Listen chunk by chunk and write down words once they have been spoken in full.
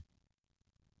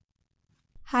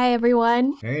Hi,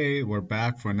 everyone. Hey, we're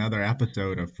back for another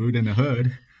episode of Food in the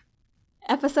Hood.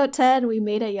 Episode 10, we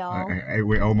made it, y'all.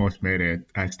 We almost made it.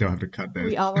 I still have to cut this.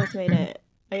 We almost made it.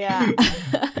 Yeah.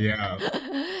 Yeah.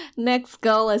 Next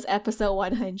goal is episode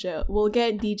 100. We'll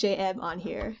get DJM on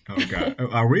here. Oh God.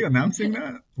 Are we announcing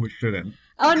that? We shouldn't.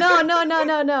 Oh, no, no, no,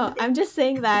 no, no. I'm just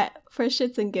saying that for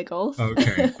shits and giggles.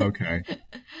 Okay. Okay.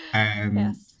 And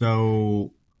Yes.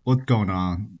 so, what's going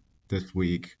on this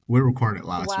week? We recorded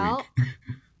last week. Well,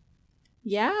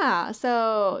 yeah.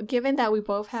 So, given that we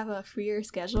both have a freer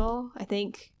schedule, I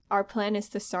think our plan is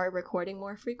to start recording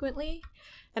more frequently.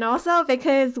 And also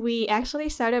because we actually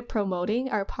started promoting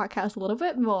our podcast a little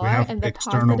bit We more have and the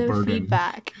external positive burden.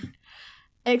 feedback.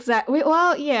 Exactly.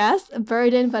 Well, yes, a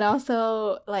burden, but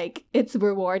also like it's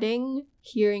rewarding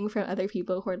hearing from other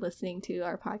people who are listening to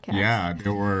our podcast. Yeah,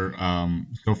 there were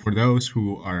so for those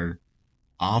who are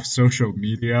off social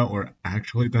media or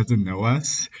actually doesn't know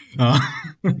us, uh,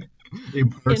 In in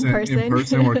person.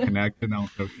 person we're connected on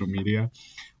social media.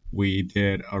 We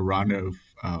did a round of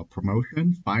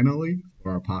promotion finally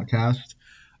for our podcast.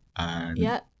 And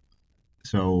Yep.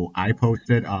 so I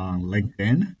posted on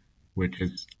LinkedIn, which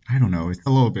is, I don't know, it's a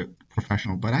little bit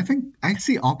professional, but I think I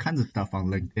see all kinds of stuff on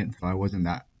LinkedIn. So I wasn't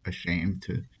that ashamed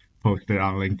to post it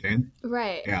on LinkedIn.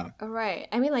 Right. Yeah. Right.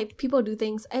 I mean, like people do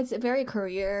things. It's very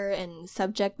career and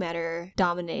subject matter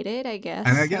dominated, I guess.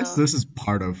 And I guess So this is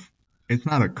part of, it's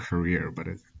not a career, but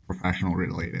it's professional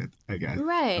related, I guess.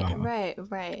 right, Uh, right,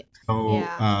 right. so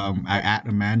Yeah. I And at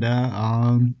Amanda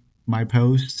on my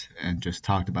post and just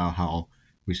talked about how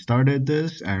we started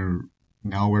this, and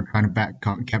now we're trying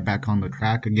to get back on the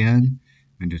track again,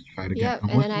 and just try to get yep. some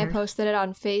And then I listeners. posted it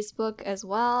on Facebook as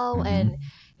well. And Hmm.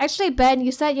 actually, Ben,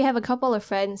 you said you have a couple of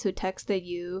friends who texted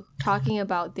you talking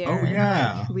about Oh their like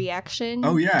yeah, oh reaction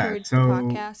yeah. towards the So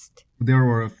podcast. there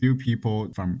were a few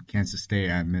people from Kansas State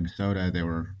and Minnesota. They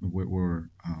were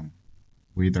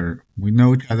we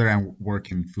know each other and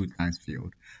work in food science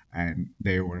field, and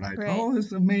they were like, Right. "Oh,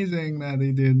 it's amazing that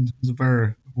they did." It's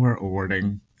very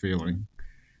rewarding feeling.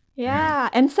 Yeah. Yeah,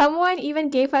 and someone even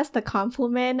gave us the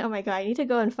compliment. Oh my god, I need to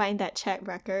go and find that chat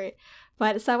record.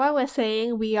 But someone was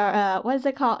saying we are, what is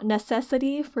it called?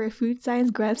 Necessity for food science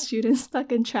grad students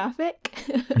stuck in traffic,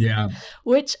 Yeah,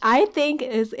 which I think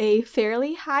is a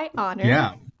fairly high honor.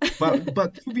 yeah.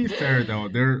 But to be fair though,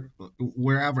 there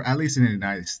wherever, at least in the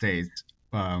United States,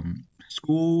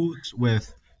 schools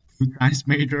with food science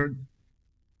major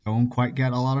don't quite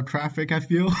get a lot of traffic. I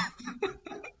feel.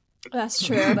 That's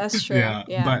true. That's true. Yeah,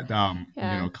 Yeah. but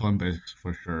Yeah. Columbus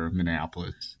for sure,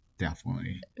 Minneapolis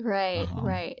definitely. Right. Um,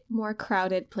 Right. More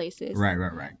crowded places. right,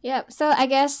 right, right. Yep. So I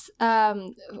guess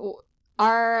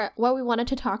our what we wanted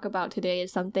to talk about today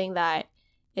is something that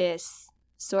is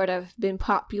sort of been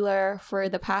popular for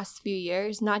the past few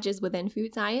years, not just within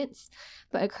food science,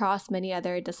 but across many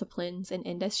other disciplines in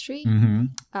industry,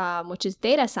 Mm-hmm. which is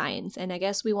data science. And I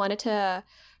guess we wanted to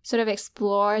sort of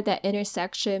explore that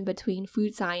intersection between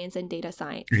food science and data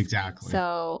science. Exactly.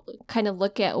 So, kind of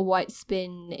look at what's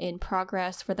been in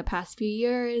progress for the past few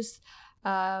years,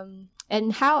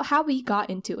 and how we got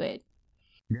into it.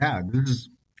 Yeah, this is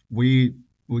we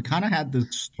we kind of had this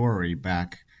story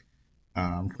back.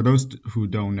 For those who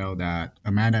don't know, that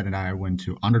Amanda and I went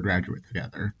to undergraduate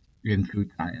together in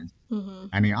food science. Mm-hmm.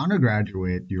 And in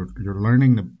undergraduate, you're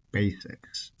learning the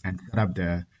basics and set up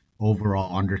the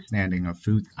overall understanding of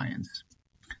food science.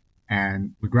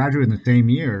 And we graduated in the same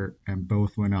year and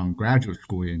both went on graduate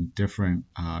school in different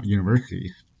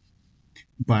universities.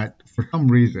 But for some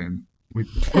reason, we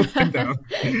both ended up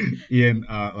in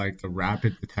like the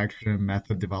rapid detection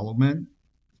method development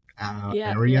Yep,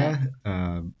 yep. area.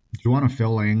 Do you want to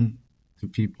fill in to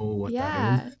people what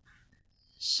that is? Yeah,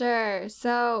 sure.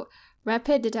 So,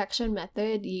 rapid detection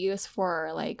method used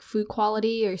for like food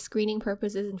quality or screening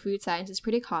purposes in food science is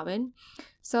pretty common.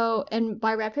 So, and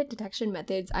by rapid detection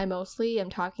methods, I mostly am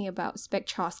talking about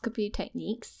spectroscopy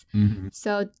techniques. Hmm.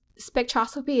 So,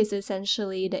 spectroscopy is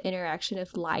essentially the interaction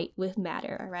of light with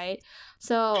matter, right?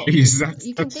 So, Jeez,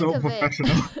 you can that's think so of it.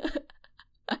 professional.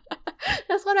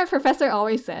 That's what our professor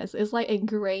always says. It's like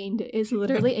ingrained, it's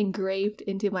literally engraved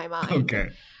into my mind. Okay,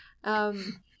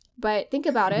 Um, but think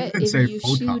about you it. didn't If say you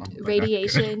shoot photon, but that's good.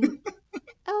 radiation,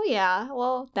 oh yeah,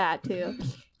 well, that too.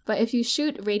 But if you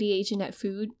shoot radiation at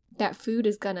food, that food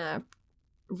is gonna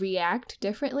react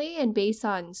differently. And based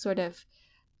on sort of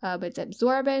its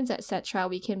absorbance, etc.,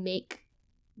 we can make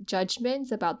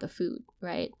judgments about the food,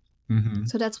 right? Hmm.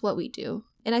 So that's what we do.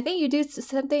 And I think you do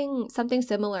something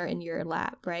similar in your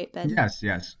lab, right, Ben? Yes,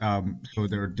 yes. So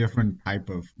there are different type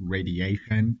of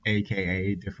radiation,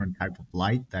 aka different type of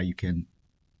light that you can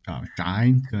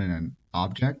shine to an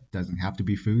object. Doesn't have to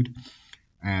be food.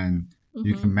 and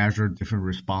you Mm-hmm. can measure different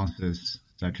responses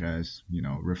such as,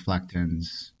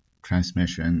 reflectance,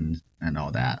 transmission, and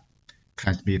all that.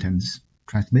 Transmission,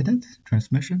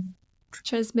 Transmittance.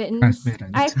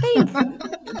 I transmittance.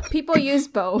 think people use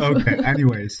both. Okay.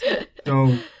 Anyways,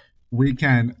 so we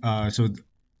can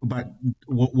but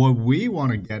what we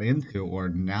want to get into or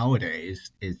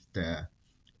nowadays is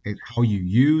how you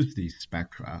use these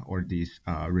spectra or these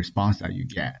response that you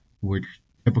get, which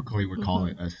typically we call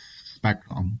Mm-hmm. it a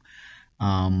spectrum.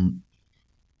 Um,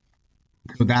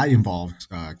 so that involves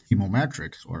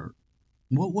chemometrics, or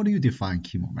what do you define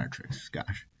chemometrics,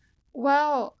 Gosh?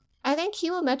 Well, I think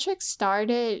chemometrics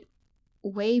started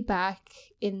way back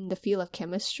in the field of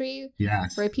chemistry,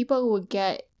 Yes. where people would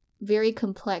get very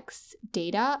complex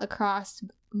data across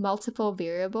multiple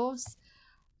variables.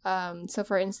 So,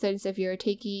 for instance, if you're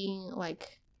taking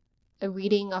like a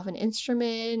reading of an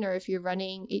instrument, or if you're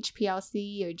running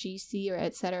HPLC or GC or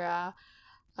etc.,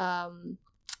 um,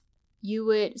 you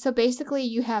would, so basically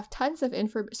you have tons of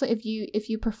info. So if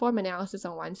you perform analysis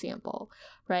on one sample,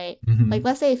 right, like Hmm.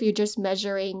 let's say if you're just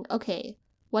measuring, okay,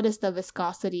 what is the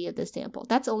viscosity of this sample,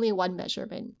 that's only one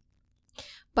measurement.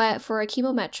 But for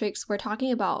chemometrics, we're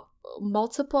talking about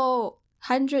multiple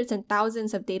hundreds and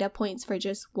thousands of data points for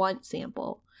just one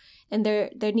sample, and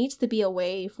there needs to be a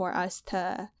way for us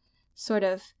to sort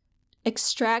of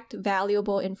extract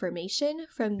valuable information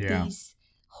from Yeah. these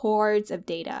hordes of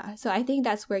data. So I think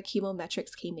that's where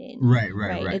chemometrics came in, Right. Right.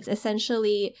 right? Right. It's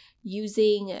essentially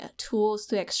using tools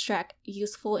to extract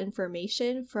useful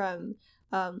information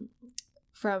um,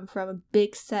 from a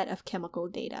big set of chemical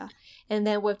data. And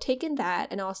then we've taken that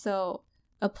and also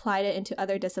applied it into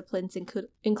other disciplines,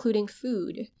 including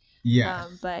food.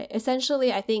 Yes. But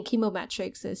essentially, I think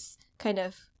chemometrics is kind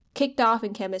of kicked off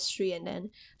in chemistry and then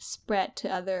spread to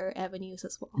other avenues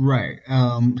as well. Right.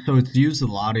 So it's used a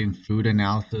lot in food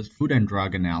analysis, food and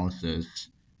drug analysis,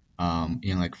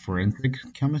 in like forensic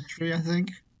chemistry, I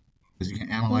think, because you can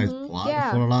analyze Mm-hmm. blood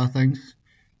for Yeah. a lot of things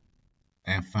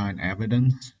and find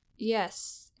evidence.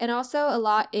 Yes. And also a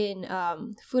lot in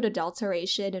food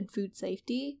adulteration and food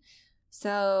safety.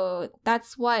 So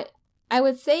that's what I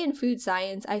would say in food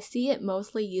science. I see it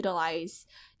mostly utilized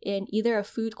in either a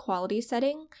food quality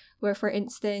setting, where, for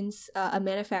instance, a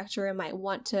manufacturer might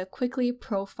want to quickly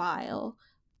profile,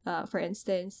 for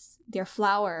instance, their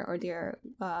flour or their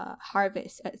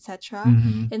harvest, etc.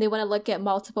 Hmm. And they want to look at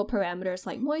multiple parameters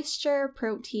like moisture,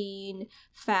 protein,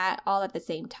 fat, all at the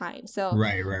same time. So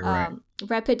Right, right, right.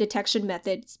 rapid detection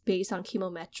methods based on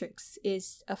chemometrics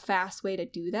is a fast way to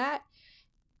do that.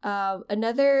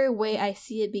 Another way I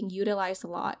see it being utilized a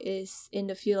lot is in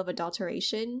the field of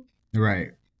adulteration.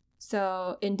 Right.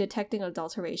 So, in detecting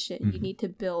adulteration, you Hmm. need to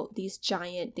build these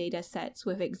giant data sets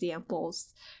with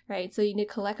examples, right? So, you need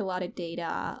to collect a lot of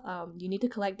data. You need to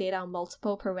collect data on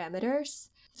multiple parameters.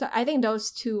 So, I think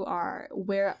those two are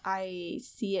where I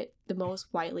see it the most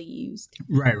widely used.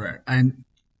 Right, right. And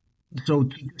so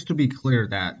just to be clear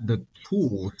that the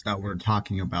tools that we're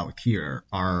talking about here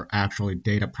are actually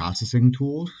data processing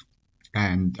tools,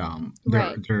 and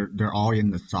Right. they're all in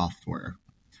the software.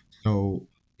 So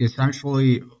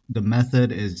essentially, the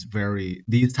method is very,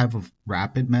 these type of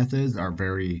rapid methods are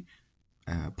very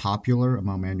popular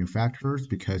among manufacturers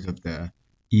because of the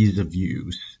ease of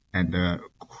use and the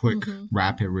quick, Mm-hmm.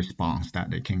 rapid response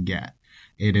that they can get.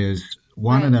 It is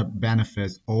one of Right. the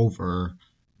benefits over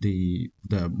the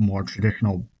more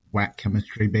traditional wet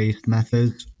chemistry based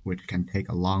methods, which can take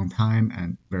a long time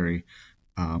and very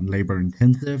labor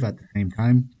intensive at the same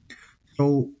time.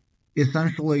 So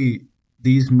essentially,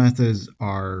 these methods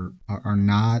are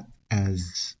not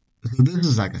as, so this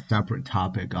is like a separate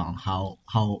topic on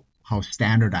how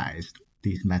standardized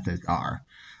these methods are.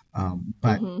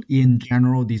 But Mm-hmm. in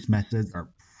general, these methods are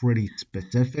pretty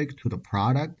specific to the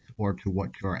product or to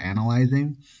what you're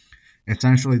analyzing.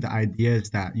 Essentially, the idea is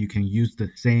that you can use the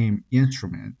same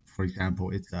instrument. For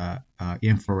example, it's a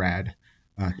infrared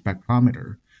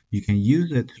spectrometer. You can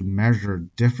use it to measure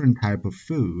different type of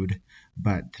food,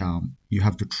 but you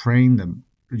have to train them.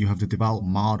 You have to develop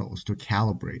models to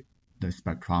calibrate the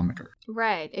spectrometer.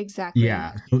 Right. Exactly.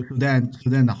 Yeah. So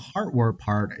then the hardware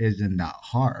part isn't that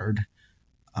hard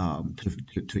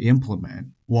to implement.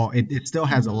 Well, it still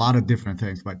has a Mm-hmm. lot of different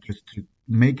things, but just to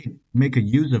make a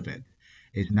use of it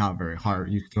is not very hard.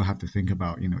 You still have to think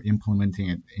about implementing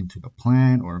it into the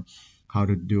plan or how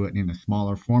to do it in a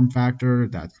smaller form factor.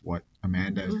 That's what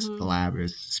Amanda's Mm-hmm. lab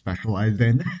is specialized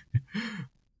in.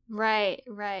 Right,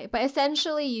 right. But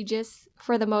essentially, you just,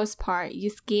 for the most part, you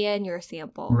scan your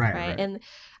sample, Right, right? right. And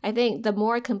I think the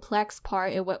more complex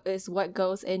part is what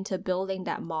goes into building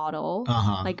that model, Uh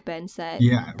huh. like Ben said,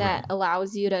 Yeah, right. that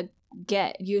allows you to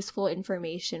get useful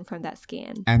information from that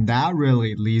scan. And that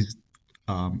really leads,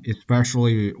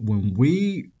 especially when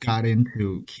we got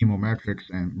into chemometrics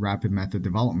and rapid method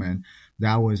development,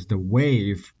 that was the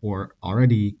wave or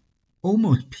already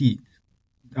almost peaked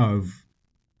of,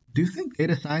 do you think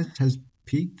data science has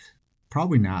peaked?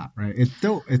 Probably not, right? It's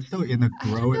still in a I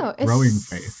don't know. growing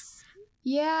phase.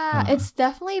 It's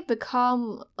definitely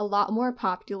become a lot more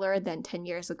popular than 10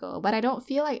 years ago, but I don't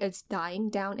feel like it's dying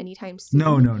down anytime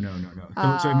No, soon. no, no, no,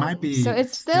 no. So it might So be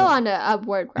it's still still, on the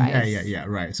upward yeah, rise. yeah, yeah,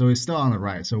 right. So it's still on the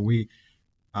rise. So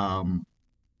um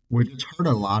we just heard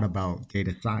a lot about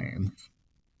data science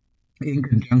in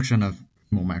conjunction of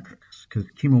chemometrics, because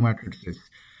chemometrics is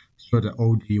sort of the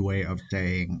OG way of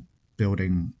saying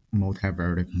building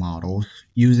multivariate models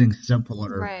using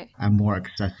simpler Right, and more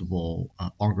accessible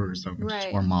algorithms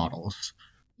or right. models.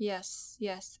 Yes,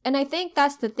 yes. And I think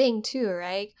that's the thing too,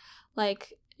 right?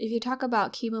 Like if you talk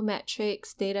about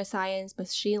chemometrics, data science,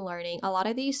 machine learning, a lot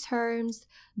of these terms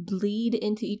bleed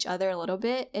into each other a little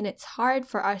bit, and it's hard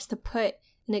for us to put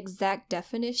an exact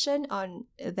definition on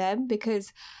them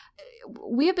because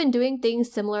we have been doing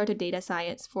things similar to data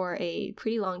science for a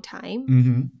pretty long time,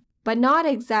 Hmm. but not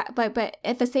exact but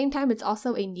at the same time it's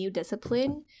also a new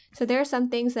discipline. So there are some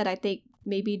things that I think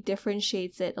maybe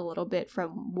differentiates it a little bit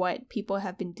from what people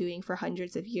have been doing for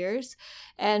hundreds of years.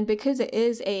 And because it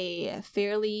is a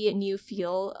fairly new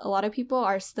field, a lot of people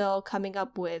are still coming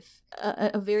up with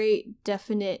a very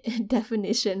definite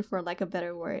definition, for like a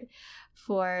better word,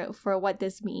 for what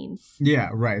this means. Yeah,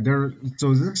 right.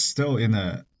 So this is still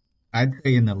I'd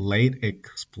say in the late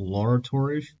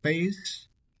exploratory phase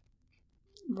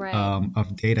Right.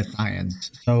 of data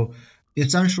science. So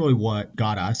essentially what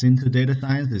got us into data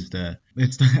science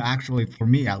is actually, for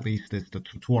me at least, is the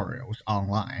tutorials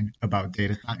online about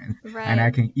data science. And I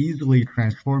Right. can easily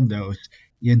transform those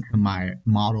into my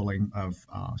modeling of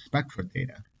spectra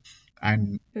data.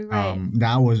 And Right.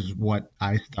 that was what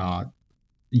I thought,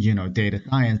 data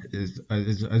science is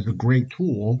a great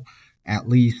tool, at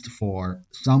least for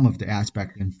some of the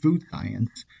aspects in food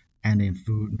science and in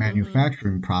food Mhm.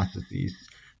 manufacturing processes,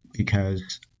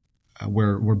 because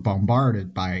we're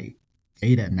bombarded by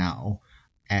data now,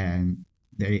 and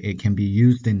it can be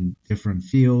used in different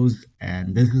fields,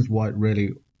 and this is what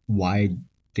really why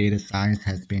data science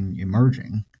has been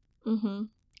emerging. Mhm.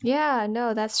 Yeah,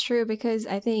 no, that's true because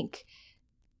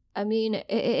I mean,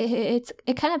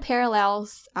 it kind of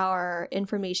parallels our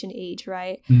information age,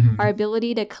 right? Our Hmm.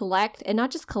 ability to collect, and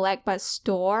not just collect, but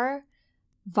store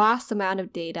vast amount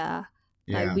of data.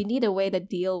 Like Yeah. we need a way to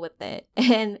deal with it.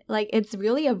 And like it's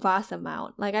really a vast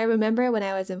amount. Like I remember when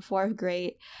I was in fourth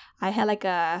grade, I had like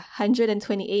a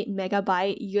 128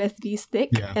 megabyte USB stick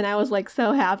Yeah. and I was like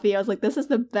so happy. I was like, this is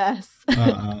the best.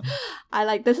 Uh, I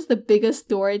like this is the biggest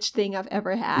storage thing I've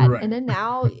ever had. right. And then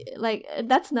now like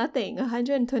that's nothing.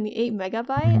 128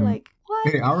 megabyte? Mhm. Like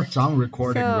what? Hey, our sound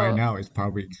recording right So now is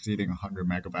probably exceeding 100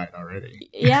 megabyte already.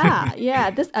 yeah,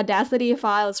 yeah. This Audacity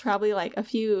file is probably like a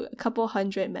couple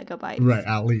hundred Right, megabytes.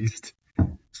 at least.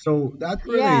 So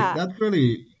Yeah. that's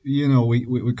really,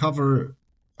 we cover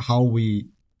how we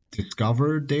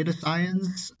discover data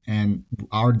science and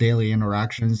our daily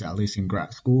interactions, at least in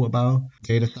grad school, about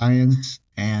data science.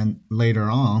 And later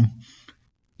on,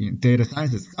 data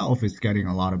science itself is getting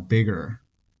a lot of bigger,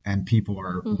 and people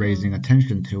are Mm-hmm. raising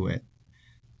attention to it.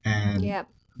 And Yep.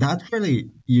 that's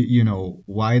really,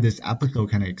 why this episode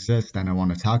can exist. And I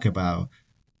want to talk about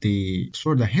the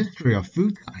sort of the history of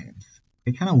food science.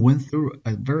 It kind of went through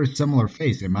a very similar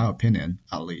phase, in my opinion,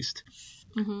 at least.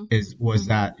 Mm-hmm. Is was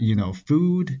Mm-hmm. that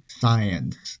food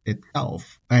science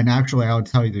itself, and actually I'll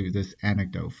tell you this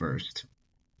anecdote first.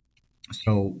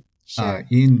 So Sure.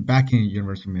 in back in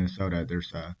University of Minnesota,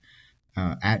 there's a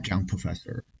adjunct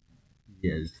professor. He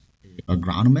is an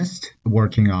agronomist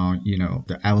working on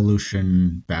the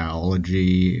evolution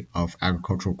biology of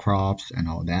agricultural crops and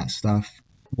all that stuff.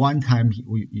 One time,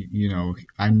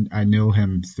 I know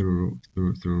him through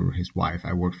his wife.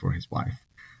 I worked for his wife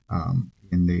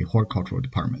in the horticultural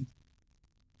department,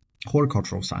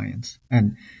 horticultural science,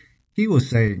 and he was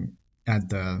saying at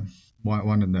the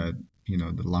one of the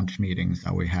the lunch meetings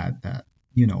that we had, that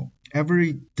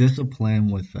every discipline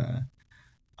with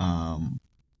um,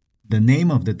 the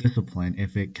name of the discipline,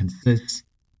 if it consists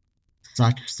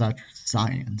such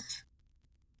science,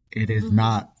 it is Mm-hmm.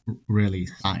 not really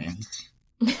science.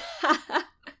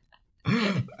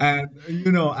 And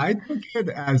I took it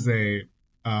as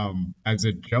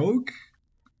a joke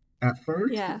at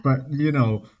first, Yeah. but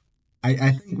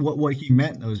I think what he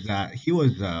meant was that he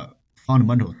was a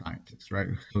fundamental scientist, right?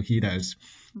 So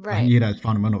Right. he does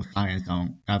fundamental science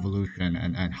on evolution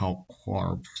and how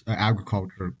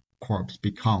agriculture corpse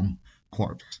become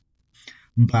corpse.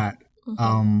 But Mm-hmm.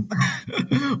 um,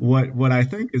 what I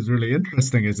think is really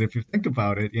interesting is if you think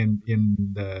about it in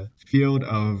the field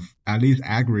of at least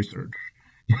ag research,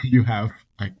 you have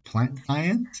like plant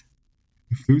science,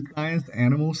 food science,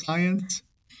 animal science.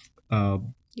 Uh,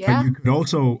 but Yeah. you could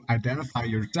also identify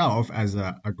yourself as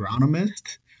a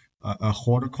agronomist, a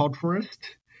horticulturist,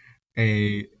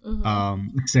 a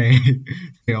Mm-hmm. say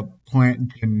say a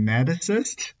plant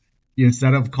geneticist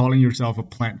instead of calling yourself a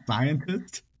plant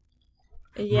scientist,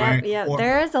 Yep. right? Yep. Or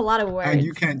There is a lot of and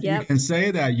you words. can you Yep. can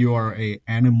say that you are a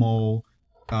animal,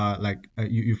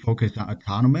 you focus on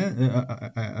autonomy.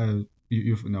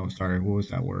 You no, sorry, what was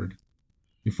that word?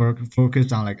 You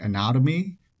focus on like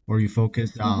anatomy, or you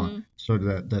focus on Mm-hmm. sort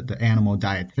of the animal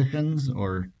dietitians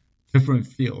or different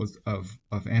fields of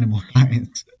animal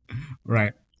science,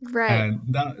 right? Right. And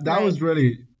that Right. was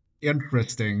really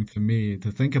interesting to me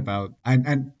to think about.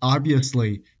 And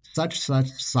obviously, such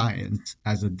science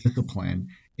as a discipline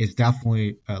is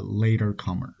definitely a later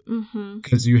comer Mm-hmm.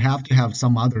 because you have to have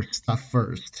some other stuff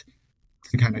first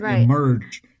to kind of Right.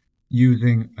 emerge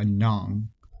using a noun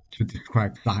to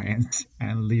describe science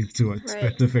and leads to a Right.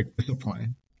 specific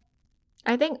discipline.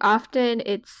 I think often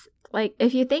it's like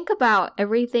if you think about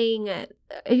everything,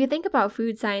 if you think about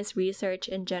food science research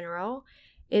in general,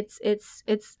 it's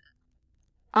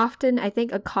often I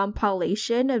think a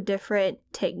compilation of different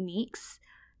techniques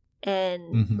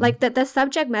and Hmm. like the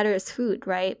subject matter is food,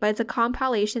 right? But it's a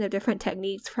compilation of different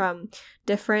techniques from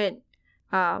different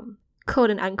quote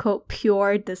and unquote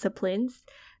pure disciplines,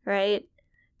 right?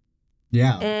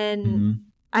 Yeah. And Hmm.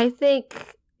 I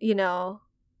think, you know,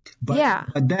 But yeah.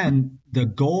 but then the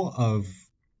goal of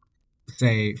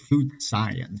say food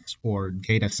science or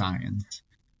data science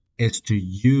is to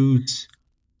use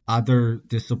other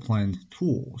disciplines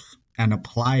tools and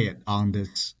apply it on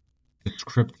this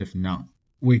descriptive noun.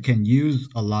 We can use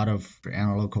a lot of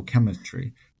analytical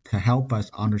chemistry to help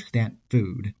us understand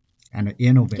food and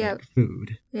innovate Yep.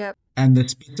 food. Yep. And the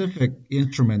specific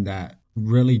instrument that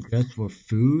really just for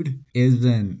food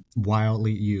isn't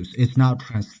widely used. It's not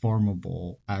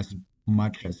transformable as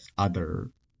much as other,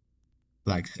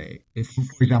 like say, if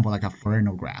for example, like a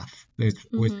phoronograph. It's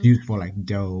Mhm. used for like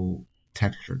dough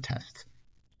texture tests,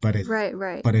 but Right,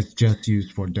 right. it's just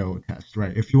used for dough test,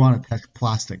 right? If you want to test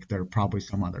plastic, there are probably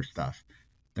some other stuff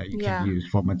that you can Yeah. use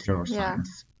for material Yeah.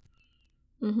 science.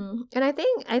 And I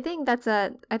think that's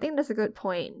a good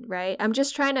point, right? I'm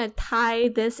just trying to tie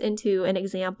this into an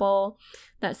example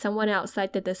that someone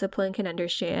outside the discipline can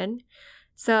understand.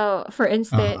 So, for Uh-huh.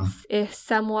 instance, if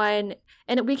someone,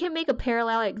 and we can make a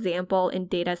parallel example in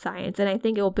data science, and I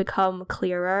think it will become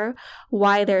clearer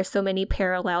why there are so many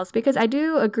parallels. Because I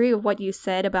do agree with what you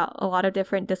said about a lot of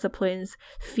different disciplines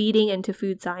feeding into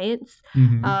food science.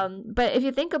 Hmm. But if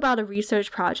you think about a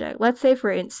research project, let's say,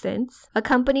 for instance, a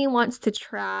company wants to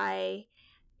try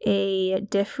a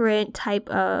different type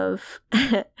of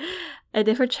a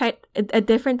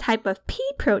different type of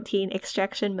pea protein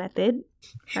extraction method,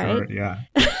 right? Sure, yeah.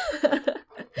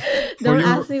 Don't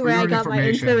ask me For where I your got my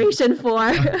information. inspiration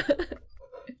for.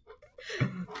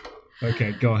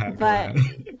 Okay, go ahead, go but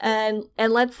ahead. and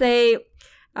let's say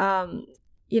um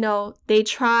they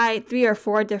try 3 or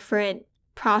 4 different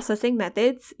processing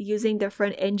methods using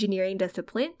different engineering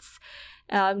disciplines.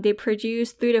 They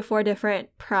produce 3 to 4 different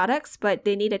products, but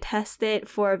they need to test it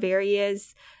for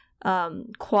various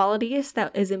qualities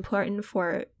that is important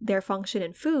for their function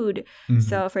in food. Hmm.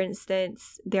 So, for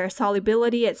instance, their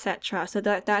solubility, etc. So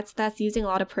that's using a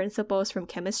lot of principles from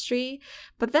chemistry.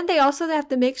 But then they also have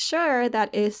to make sure that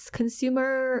is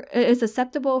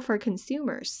acceptable for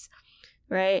consumers,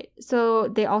 right? So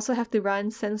they also have to run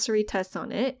sensory tests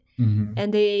on it, Hmm.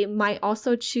 and they might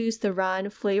also choose to run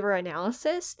flavor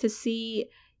analysis to see,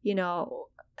 you know,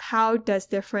 how does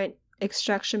different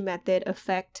extraction method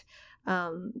affect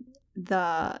um,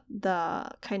 the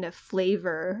kind of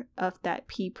flavor of that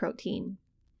pea protein.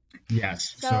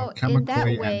 Yes, so So in that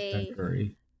chemically and way,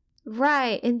 sensory.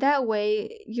 right, in that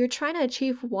way, you're trying to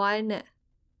achieve one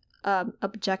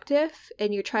objective,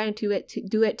 and you're trying to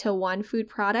do it to one food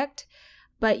product,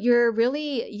 but you're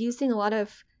using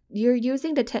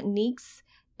the techniques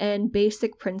and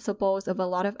basic principles of a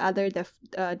lot of other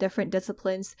different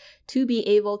disciplines to be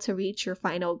able to reach your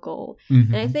final goal.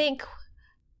 And I Hmm. think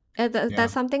Yeah.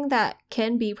 that's something that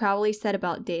can be probably said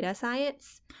about data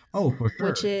science, Oh, for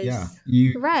which sure. Yeah.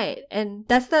 is right, and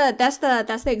that's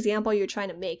the example you're trying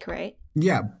to make, right?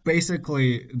 Yeah,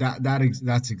 basically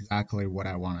that's exactly what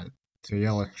I wanted to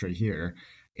illustrate here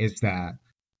is that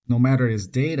no matter it's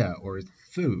data or it's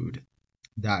food,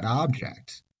 that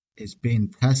object is being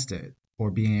tested or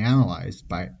being analyzed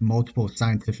by multiple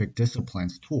scientific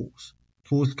disciplines tools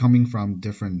coming from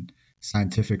different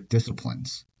scientific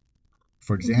disciplines.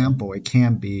 For example, it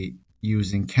can be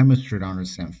using chemistry to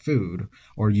understand food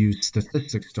or use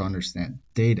statistics to understand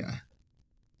data.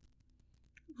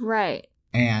 Right.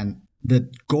 And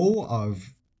the goal of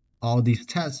all these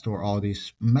tests or all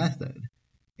these methods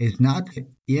is not to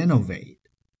innovate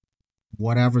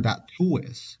whatever that tool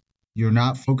is. You're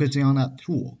not focusing on that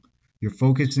tool. You're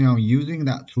focusing on using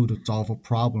that tool to solve a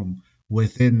problem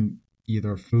within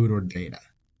either food or data.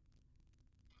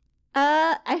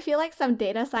 I feel like some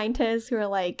data scientists who are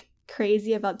like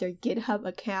crazy about their GitHub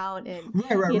account and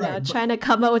Right. trying to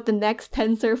come up with the next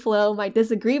TensorFlow might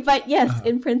disagree, but yes,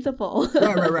 in principle.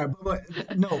 Right.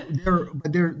 But no,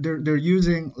 they're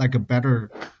using like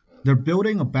they're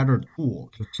building a better tool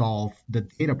to solve the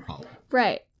data problem.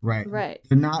 Right. Right.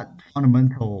 They're not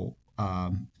fundamental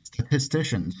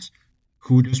statisticians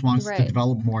who just wants to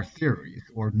develop more theories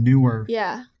or newer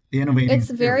innovating It's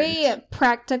very theories.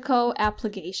 practical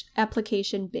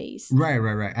application based.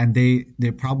 Right. And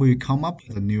they probably come up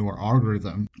with a newer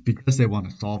algorithm because they want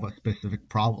to solve a specific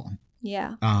problem.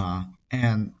 Yeah.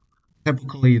 And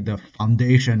typically the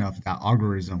foundation of that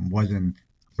algorithm wasn't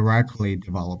directly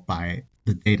developed by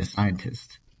the data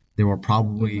scientist. They were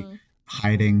probably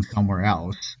hiding somewhere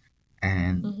else,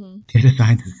 and data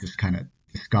scientists just kind of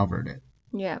discovered it.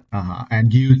 Yeah.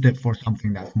 And used it for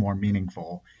something that's more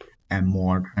meaningful and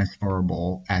more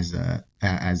transferable as a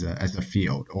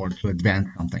field or to advance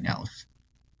something else.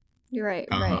 You're right.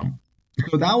 Right.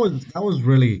 So that was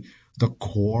really the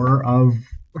core of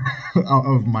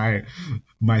of my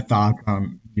thoughts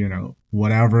on,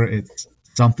 whatever it's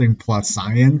something plus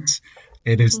science,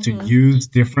 it is to use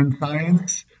different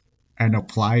science and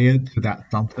apply it to that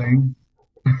something.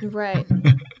 Right.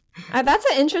 That's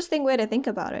an interesting way to think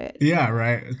about it. Yeah,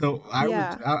 right. So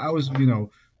I was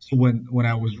so when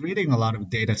I was reading a lot of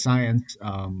data science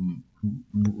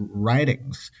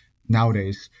writings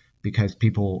nowadays, because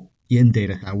people in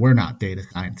data science, we're not data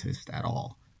scientists at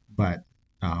all, but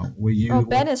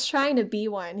Ben is trying to be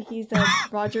one. He's a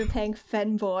Roger Peng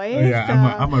fanboy. Yeah, so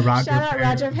I'm a Roger shout out Peng.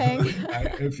 Roger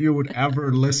Peng. If you would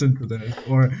ever listen to this,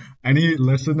 or any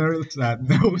listeners that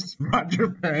knows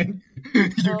Roger Peng, you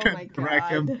can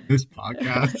direct him to this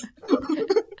podcast.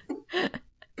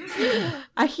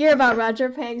 I hear about Roger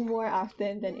Peng more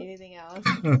often than anything else.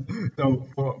 So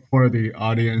for the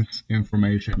audience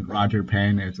information, Roger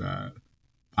Peng is a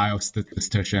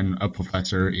biostatistician, a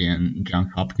professor in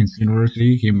Johns Hopkins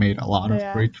University. He made a lot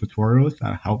of great tutorials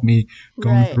that helped me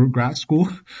going through grad school.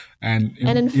 And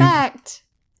in fact,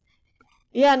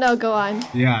 go on.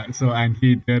 Yeah, and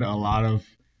he did a lot of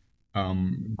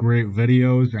great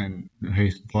videos, and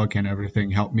his book and everything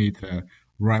helped me to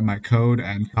write my code.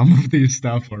 And some of these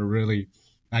stuff are really,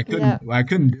 I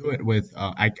couldn't do it with,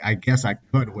 I guess I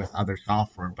could with other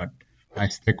software, but I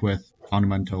stick with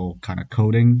fundamental kind of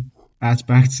coding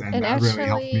aspects, and that actually, really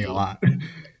helped me a lot.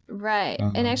 Right.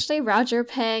 And actually, Roger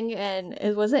Peng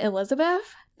and was it Elizabeth?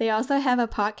 They also have a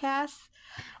podcast.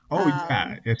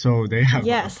 So they have a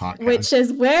podcast. Which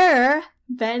is where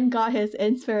Ben got his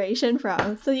inspiration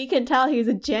from. So you can tell he's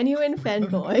a genuine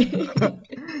fanboy.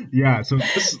 Yeah, so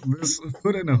this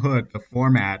Hood in the Hood, the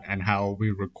format and how we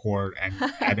record and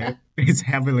edit is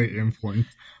heavily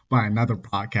influenced by another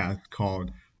podcast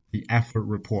called The Effort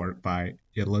Report by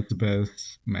Elizabeth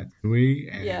Matsui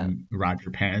and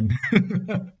Roger Peng.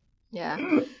 Yeah.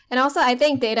 And also, I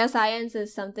think data science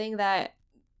is something that,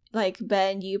 like,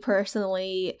 Ben, you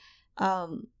personally,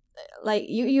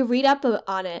 you read up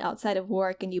on it outside of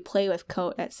work and you play with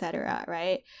code, etc.,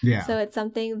 right? Yeah. So it's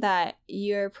something that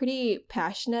you're pretty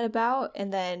passionate about.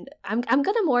 And then I'm going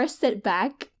to more sit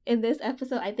back in this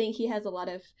episode. I think he has a lot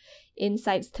of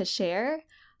insights to share.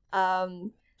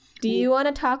 Do you want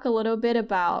to talk a little bit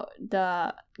about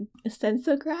the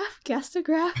gastrograph?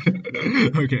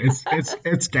 Okay,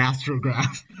 it's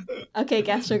gastrograph. Okay,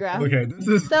 gastrograph. Okay, this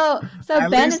is so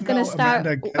Ben is gonna start.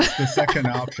 Amanda gets the second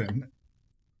option.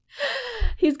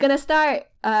 He's gonna start.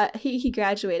 He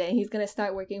graduated and he's gonna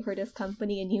start working for this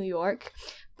company in New York,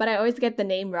 but I always get the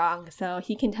name wrong, so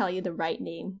he can tell you the right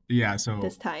name. Yeah. So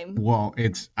this time. Well,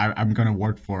 I'm gonna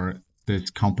work for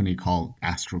this company called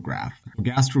Gastrograph.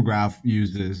 Gastrograph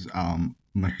uses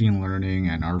machine learning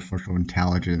and artificial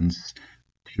intelligence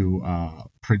to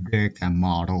predict and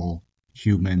model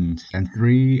human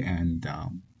sensory and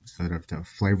sort of the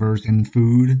flavors in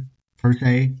food per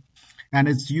se. And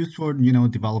it's used for,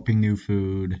 developing new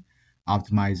food,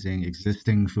 optimizing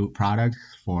existing food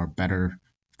products for better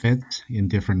fits in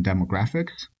different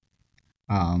demographics.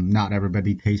 Not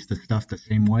everybody tastes the stuff the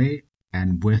same way.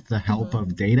 And with the help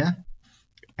of data,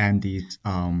 and these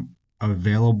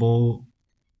available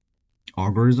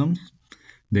algorithms,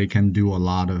 they can do a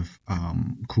lot of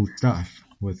cool stuff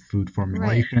with food Right.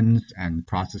 formulations and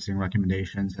processing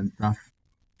recommendations and stuff.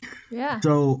 Yeah.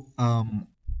 So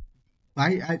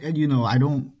I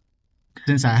don't,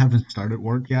 since I haven't started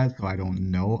work yet, so I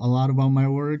don't know a lot about my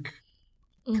work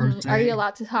per Are you se.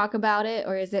 allowed to talk about it,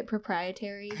 or is it I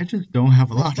proprietary? just don't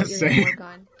have a Like lot to what you're gonna say. work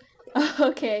on?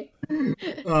 Okay.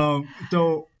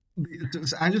 So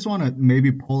I just want to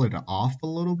maybe pull it off a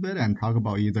little bit and talk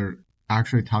about either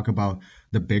actually talk about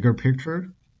the bigger picture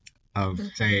of, Mm-hmm.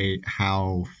 say,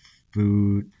 how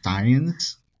food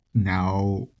science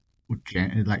now,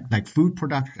 like food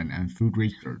production and food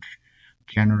research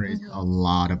generates a Mm-hmm.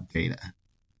 lot of data.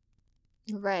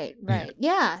 Right, Yeah. right.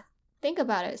 Yeah. Think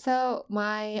about it. So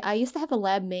I used to have a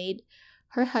lab mate.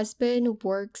 Her husband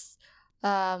works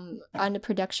on the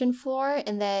production floor,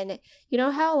 and then you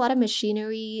know how a lot of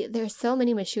machinery, there's so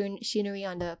many machinery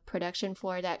on the production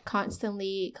floor that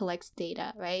constantly collects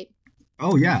data, right?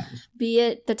 Oh yeah. Be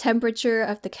it the temperature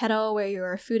of the kettle where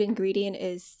your food ingredient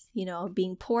is,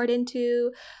 being poured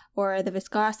into, or the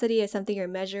viscosity of something you're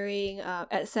measuring,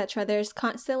 etc. There's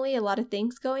constantly a lot of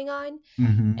things going on,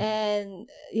 Hmm. and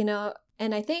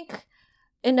and I think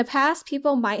in the past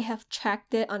people might have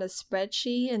tracked it on a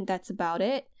spreadsheet and that's about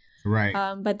it. Right.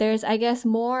 But there's, I guess,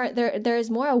 there's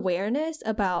more awareness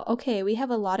about, okay, we have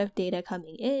a lot of data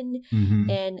coming in, Hmm.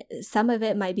 and some of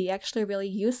it might be actually really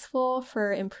useful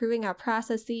for improving our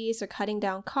processes or cutting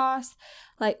down costs.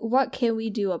 Like, what can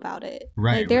we do about it?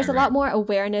 Right. Like, Right. there's a Right. lot more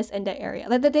awareness in the area.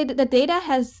 Like the data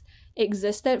has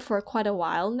existed for quite a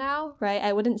while now, right?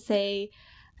 I wouldn't say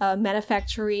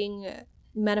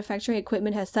manufacturing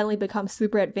equipment has suddenly become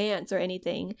super advanced or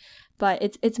anything, but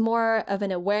it's more of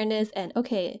an awareness. And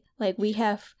okay, like we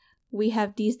have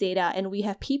these data, and we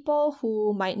have people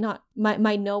who might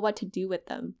know what to do with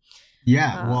them.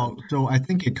 Yeah. Well, um so I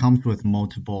think it comes with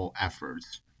multiple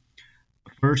efforts.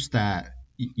 First, that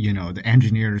the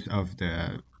engineers of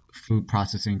the food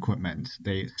processing equipment,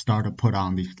 they start to put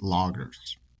on these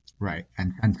loggers, right,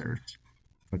 and sensors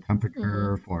for mhm.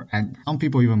 temperature, and some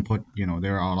people even put,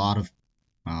 there are a lot of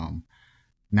um,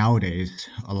 nowadays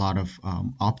a lot of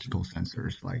optical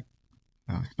sensors like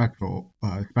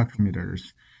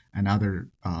spectrometers and other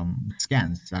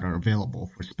scans that are available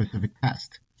for specific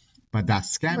tests. But that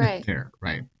scan is Right. there,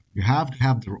 right? You have to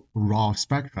have the raw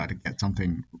spectra to get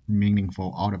something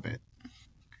meaningful out of it.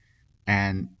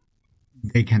 And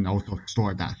they can also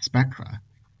store that spectra,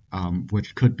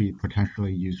 which could be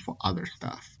potentially used for other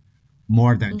stuff,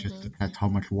 more than just to Hmm. test how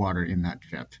much water in that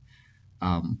chip,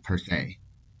 per se.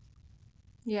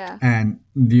 Yeah. And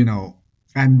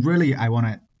and really, I want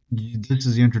to. This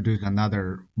is introduce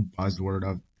another buzzword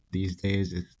of these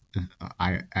days is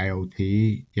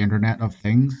IoT, Internet of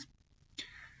Things.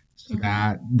 So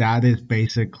Hmm. that is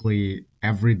basically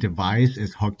every device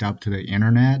is hooked up to the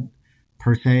internet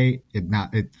per se.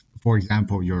 It's, for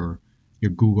example, your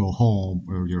Google Home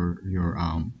or your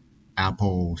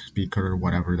Apple speaker,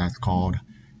 whatever that's called,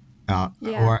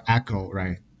 Yeah. or Echo,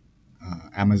 right?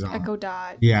 Amazon. Echo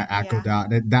Dot. Yeah, Echo Yeah.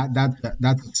 Dot.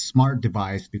 That's a smart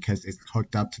device because it's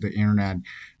hooked up to the internet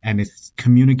and it's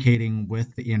communicating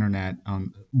with the internet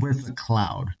with the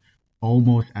cloud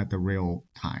almost at the real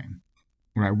time.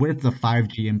 Right, with the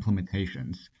 5G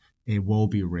implementations, it will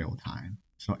be real time.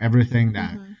 So Hmm.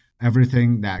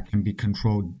 everything that can be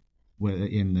controlled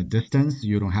in the distance,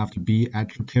 you don't have to be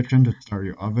at your kitchen to start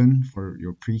your oven for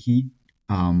your preheat.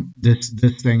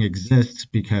 This thing exists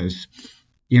because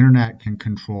internet can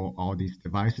control all these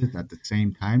devices at the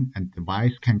same time, and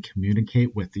device can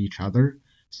communicate with each other.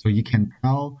 So you can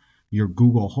tell your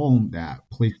Google Home that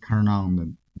please turn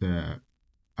on the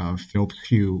Philips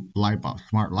Hue light bulbs,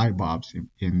 smart light bulbs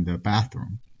in the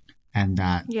bathroom, and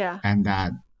that Yeah. and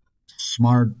that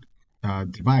smart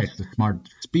device, the smart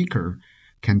speaker,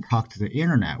 can talk to the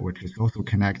internet, which is also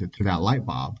connected to that light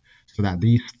bulb, so that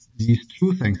these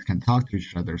two things can talk to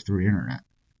each other through internet.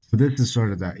 So this is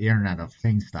sort of the Internet of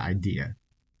Things, the idea,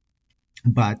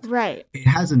 but Right. it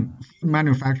hasn't.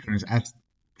 Manufacturers, as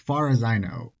far as I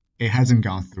know, it hasn't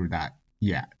gone through that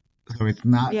yet. So it's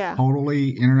not Yeah. totally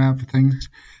Internet of Things,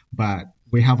 but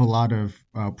we have a lot of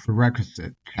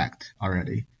prerequisite checked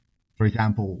already. For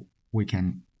example, we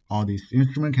can all these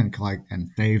instruments can collect and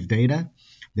save data.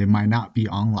 They might not be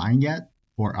online yet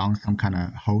or on some kind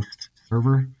of host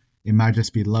server. It might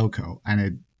just be local and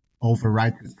it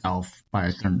overwrites itself by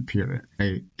a certain period.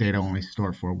 Say data only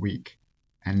stored for a week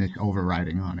and it's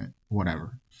overriding on it,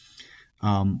 whatever.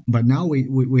 But now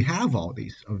we have all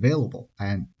these available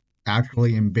and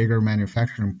actually in bigger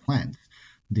manufacturing plants.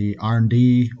 the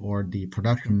R&D or the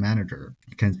production manager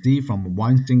can see from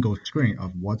one single screen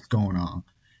of what's going on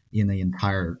in the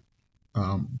entire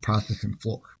processing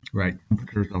floor, right?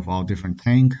 Temperatures of all different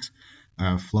tanks,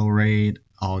 flow rate,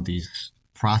 all these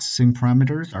processing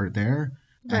parameters are there,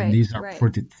 and Right, these are right.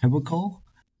 pretty typical.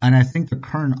 And I think the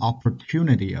current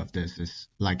opportunity of this is,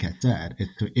 like I said, is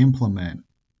to implement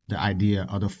the idea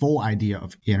or the full idea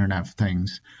of Internet of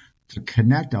Things to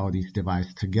connect all these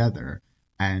devices together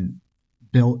and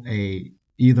build a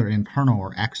either internal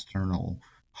or external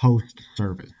host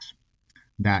service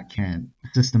that can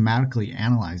systematically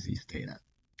analyze these data.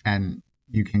 And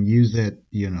you can use it,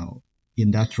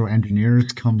 industrial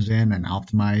engineers comes in and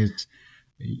optimize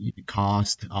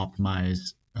cost,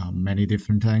 optimize many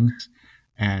different things.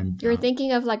 And You're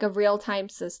thinking of like a real-time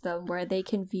system where they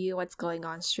can view what's going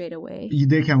on straight away,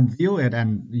 they can view it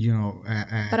and,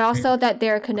 but also that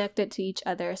they're connected to each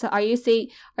other. So are you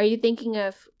thinking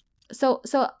of, so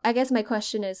I guess my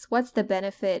question is, what's the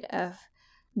benefit of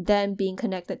them being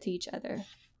connected to each other?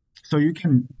 so you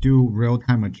can do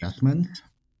real-time adjustments.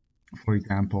 For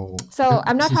example, So this is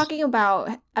I'm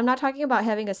not talking about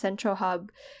having a central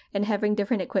hub and having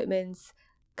different equipments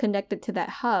connected to that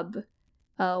hub,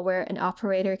 where an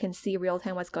operator can see real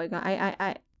time what's going on.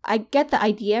 I get the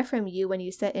idea from you when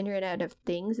you said Internet of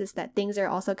Things is that things are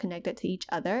also connected to each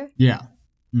other, yeah.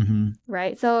 Hmm.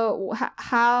 right? So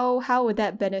how would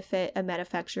that benefit a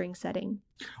manufacturing setting?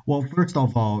 Well, first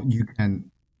of all, you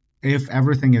can, if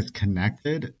everything is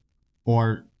connected,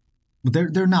 or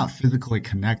they're not physically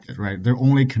connected, right? They're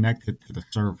only connected to the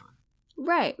server.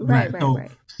 Right, right, Right. right, So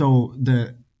right. so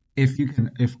the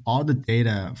if all the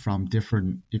data from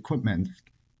different equipment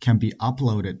can be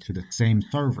uploaded to the same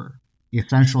server,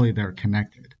 essentially they're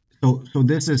connected. So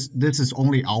this is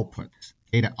only outputs,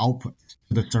 data outputs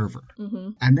to the server. Mm-hmm.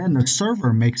 And then the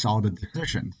server makes all the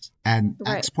decisions and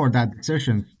Right. export that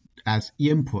decisions as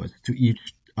inputs to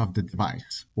each of the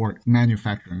device or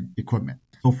manufacturing equipment.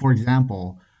 So for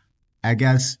example, I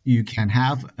guess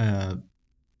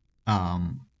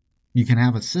um, you can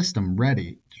have a system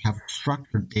ready to have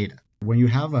structured data. When you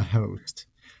have a host,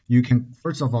 you can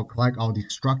first of all collect all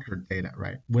these structured data,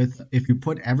 right? With if you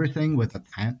put everything with a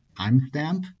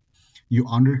timestamp, you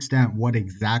understand what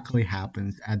exactly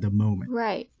happens at the moment,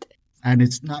 Right. and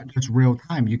it's not just real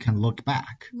time. You can look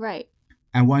back, Right.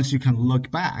 and once you can look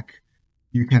back,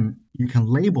 you can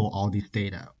label all these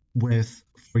data with,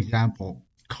 for example,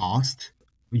 cost.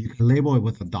 You can label it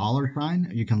with a dollar sign.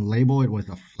 You can label it with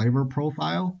a flavor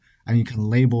profile, and you can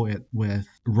label it with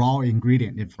raw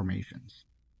ingredient information.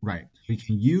 Right. So you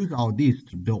can use all these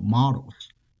to build models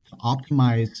to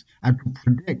optimize and to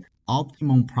predict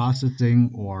optimum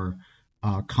processing or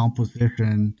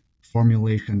composition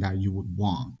formulation that you would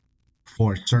want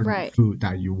for a certain Right. food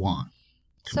that you want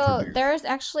to So produce. there's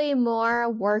actually more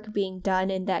work being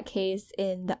done in that case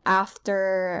in the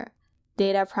after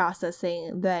data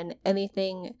processing than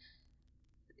anything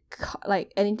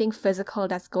like anything physical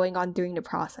that's going on during the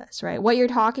process, right? What you're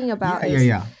talking about Yeah, yeah, is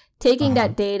yeah. taking Uh-huh.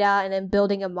 that data and then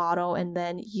building a model and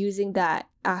then using that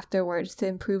afterwards to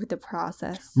improve the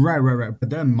process. Right, right, right. But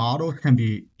then models can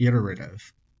be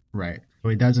iterative, right? So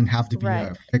it doesn't have to be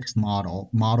Right. a fixed model.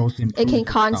 Models It can improve itself.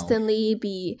 constantly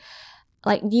be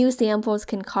like new samples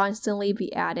can constantly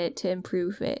be added to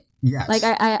improve it. Like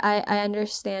Yes. I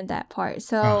understand that part.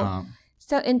 So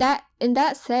Uh-huh. in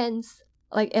that sense,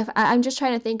 like if I'm just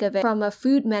trying to think of it from a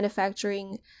food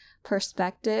manufacturing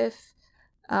perspective,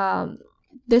 um,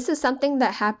 this is something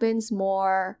that happens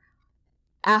more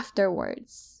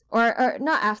afterwards, or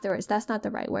not afterwards. That's not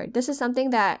the right word. This is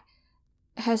something that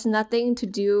has nothing to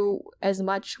do as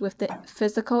much with the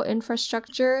physical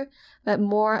infrastructure, but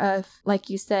more of, like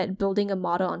you said, building a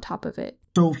model on top of it.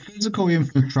 So physical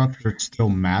infrastructure still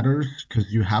matters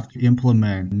because you have to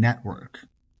implement network,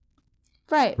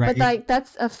 Right, right? but like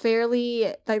that's a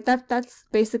fairly like that's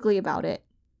basically about it.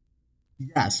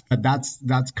 Yes, but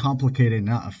that's complicated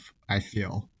enough, I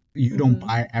feel. You don't Mm-hmm.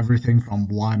 buy everything from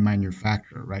one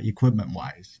manufacturer, right? Equipment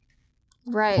wise.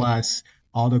 Right. Plus,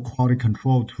 all the quality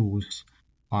control tools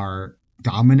are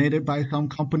dominated by some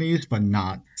companies, but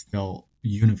not still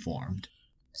uniformed.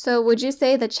 So would you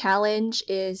say the challenge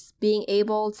is being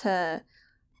able to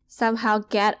somehow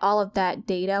get all of that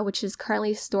data, which is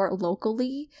currently stored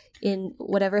locally in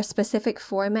whatever specific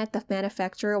format the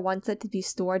manufacturer wants it to be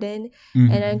stored in, and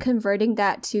then Hmm. converting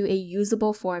that to a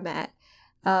usable format,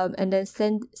 and then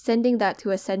sending that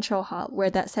to a central hub, where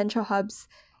that central hubs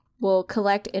will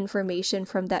collect information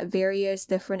from that various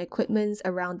different equipments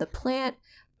around the plant,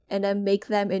 and then make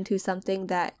them into something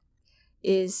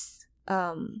is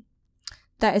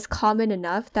that is common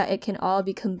enough that it can all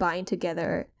be combined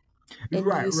together and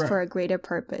Right, used right. for a greater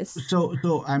purpose.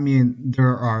 So I mean,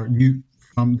 there are you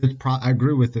from this pro. I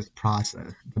agree with this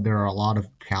process, but there are a lot of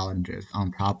challenges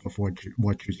on top of what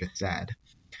you just said.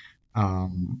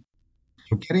 Um,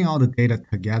 so getting all the data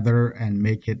together and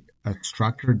make it a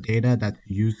structured data that's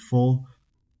useful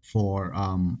for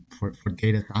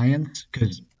data science,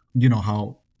 because you know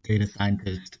how data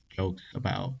scientists jokes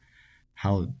about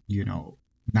how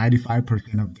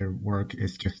 95% of their work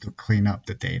is just to clean up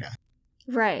the data.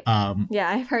 Right. Um, Yeah,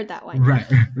 I've heard that one. Yeah. right,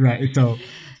 right. So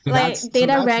that's Like so data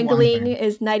that's one wrangling thing.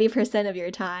 is 90% of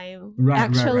your time. Right.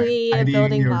 Actually Tidying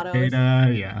building your models.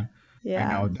 data, yeah. I Yeah.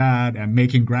 know that. And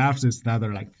making graphs is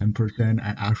another like 10%. An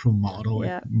actual model is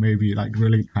Yeah. maybe like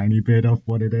really tiny bit of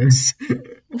what it is.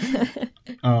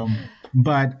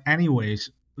 But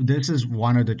anyways, this is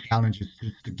one of the challenges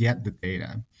just to get the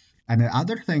data. And the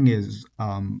other thing is,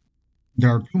 there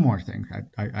are two more things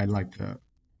I'd like to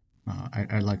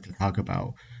I'd like to talk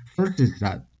about. First is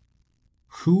that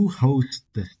who hosts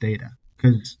this data?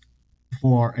 Because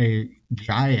for a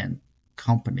giant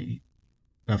company,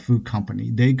 a food company,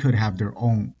 they could have their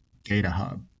own data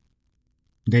hub.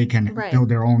 They can Right. build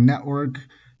their own network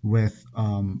with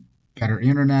better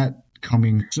internet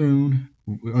coming soon.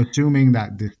 Assuming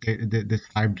that this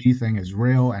 5G thing is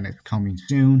real and it's coming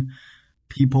soon,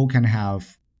 people can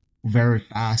have very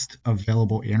fast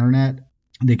available internet.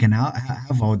 They can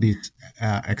have all these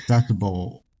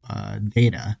accessible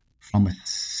data from a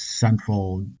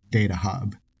central data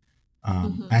hub.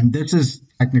 Mm-hmm. And this is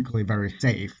technically very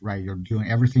safe, right? You're doing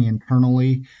everything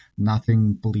internally,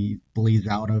 nothing bleeds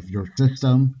out of your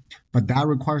system, but that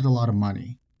requires a lot of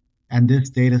money. And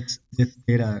this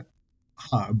data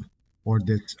hub or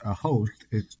this host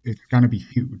is it's going to be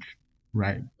huge,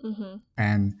 right? Mm-hmm.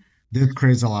 And this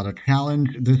creates a lot of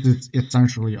challenge. This is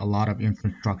essentially a lot of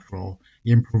infrastructural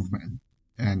improvement,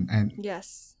 and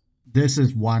Yes. this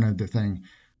is one of the things.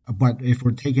 But if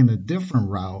we're taking a different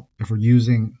route, if we're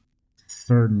using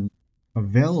certain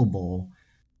available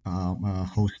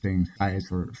hosting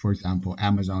sites, or for example,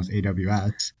 Amazon's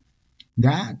AWS,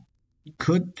 that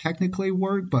could technically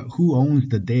work, but who owns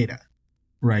the data,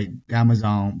 right?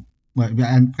 Amazon,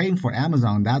 and paying for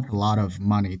Amazon, that's a lot of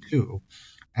money too.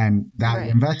 And that Right.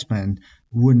 investment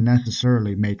wouldn't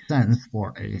necessarily make sense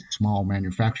for a small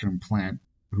manufacturing plant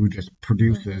who just Mm-hmm.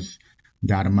 produces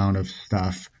that amount of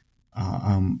stuff,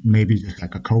 maybe just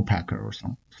like a co-packer or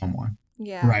someone.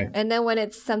 Yeah. Right. And then when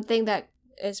it's something that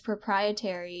is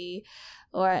proprietary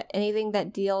or anything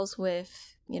that deals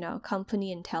with,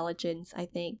 company intelligence, I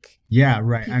think Yeah,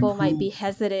 right. And people might be who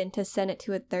hesitant to send it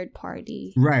to a third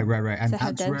party right. And to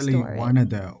have that's them really store it. one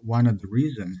of the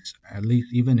reasons, at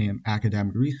least even in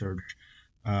academic research,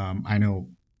 I know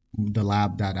the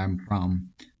lab that I'm from,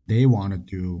 they want to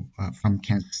do from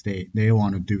Kansas State, they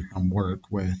want to do some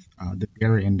work with the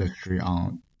dairy industry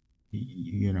on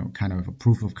kind of a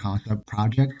proof of concept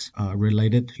projects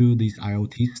related to these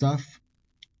IoT stuff.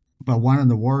 But one of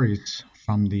the worries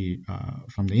from the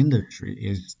industry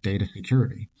is data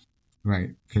security,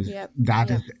 right? Because Yep. that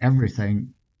is Yep.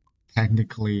 everything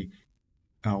technically,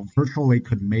 virtually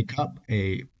could make up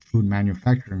a food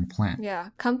manufacturing plant. Yeah,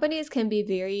 companies can be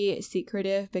very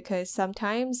secretive because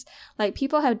sometimes, like,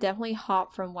 people have definitely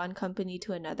hopped from one company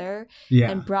to another Yeah.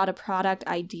 and brought a product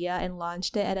idea and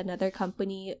launched it at another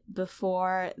company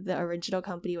before the original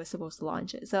company was supposed to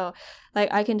launch it. So,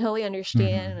 like, I can totally hmm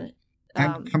understand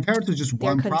And compared to just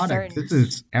their one product, this concerns.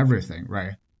 is everything,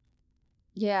 right?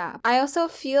 Yeah, I also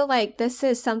feel like this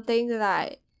is something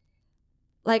that,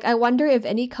 like, I wonder if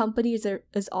any companies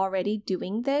is already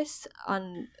doing this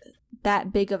on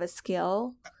that big of a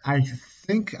scale. I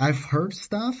think I've heard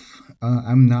stuff.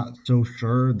 I'm not so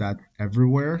sure that's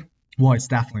everywhere. Well, it's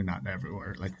definitely not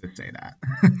everywhere. Let's just say that.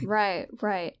 Right,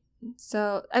 right.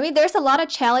 So, I mean, there's a lot of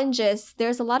challenges.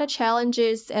 There's a lot of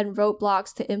challenges and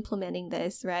roadblocks to implementing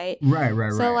this, right? So,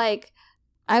 Right. like,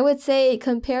 I would say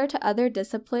compared to other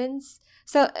disciplines,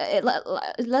 so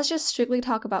let's just strictly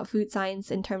talk about food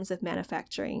science in terms of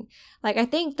manufacturing. Like, I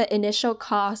think the initial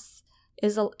cost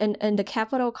and the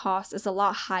capital cost is a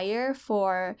lot higher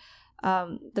for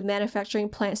the manufacturing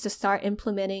plants to start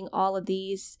implementing all of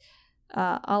these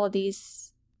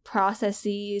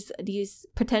processes, these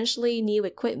potentially new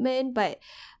equipment, but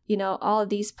all of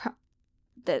these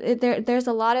there's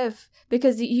a lot of,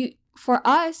 because you for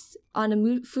us on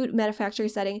a food manufacturing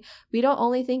setting, we don't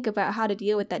only think about how to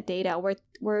deal with that data.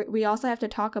 We also have to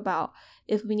talk about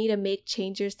if we need to make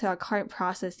changes to our current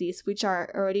processes, which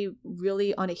are already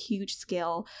really on a huge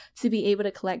scale, to be able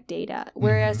to collect data.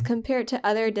 Whereas hmm compared to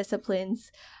other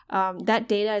disciplines, that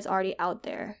data is already out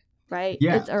there. right?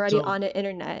 Yeah. It's already on the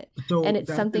internet, and So it's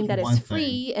that is something that is one thing.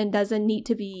 free and doesn't need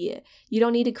to be. You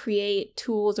don't need to create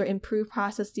tools or improve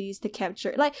processes to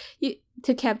capture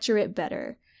it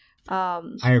better.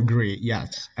 I agree.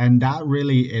 Yes, and that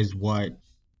really is what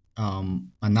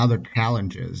another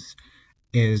challenge is.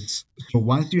 So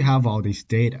once you have all these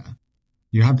data,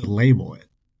 you have to label it,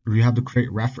 or you have to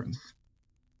create reference.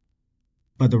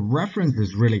 But the reference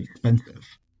is really expensive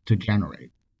to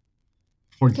generate.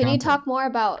 For Can you example, talk more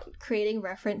about creating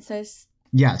references?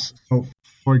 yes. So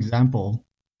for example,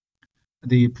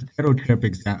 the potato chip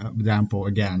example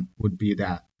again would be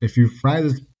that if you fry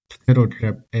this potato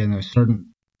chip in a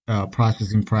certain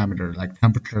processing parameter like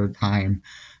temperature, time,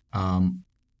 um,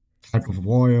 type of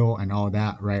oil, and all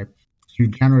that, right? So you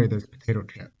generate this potato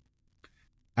chip.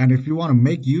 And if you want to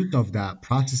make use of that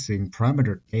processing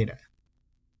parameter data,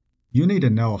 you need to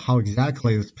know how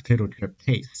exactly this potato chip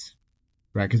tastes,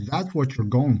 right? Because that's what you're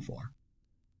going for.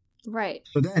 Right.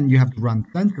 So then you have to run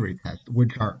sensory tests,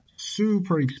 which are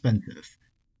super expensive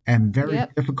and very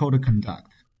Yep. difficult to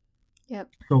conduct. Yep.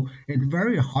 So it's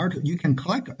very hard. You can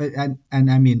collect,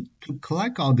 and I mean, to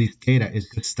collect all these data is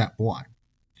just step one.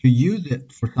 To use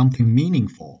it for something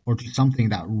meaningful or to something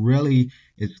that really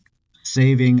is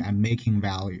saving and making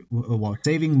value, well,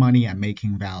 saving money and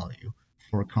making value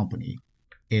for a company,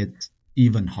 it's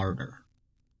even harder.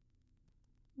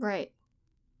 Right.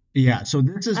 Yeah, so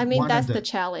this is I mean, one of that's the the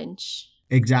challenge,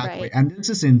 exactly, right? and this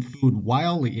is in food,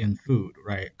 wildly in food,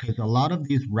 right? Because a lot of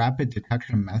these rapid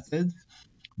detection methods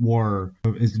were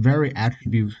is very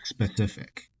attribute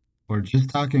specific. We're just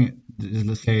talking,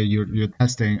 let's say you're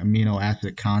testing amino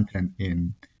acid content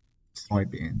in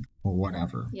soybean or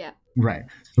whatever. Yeah. Right.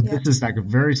 So Yep. this is like a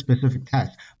very specific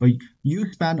test, but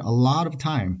you spend a lot of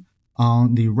time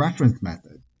on the reference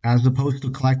method as opposed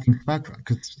to collecting spectra,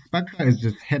 because spectra is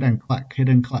just hit and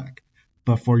click.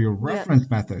 But for your Yep. reference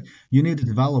method, you need to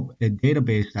develop a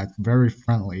database that's very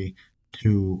friendly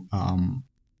to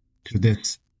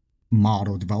this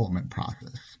model development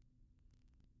process.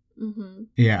 Mm-hmm.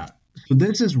 Yeah. So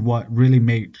this is what really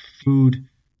made food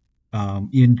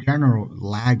in general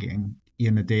lagging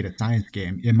in the data science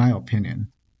game, in my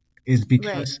opinion, is Right.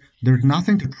 because there's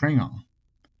nothing to train on.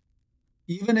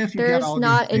 Even if you get There's all these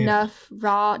not data. enough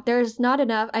raw there's not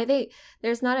enough I think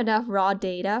there's not enough raw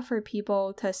data for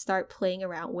people to start playing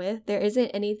around with. There isn't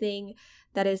anything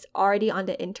that is already on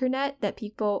the internet that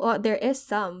people, well, there is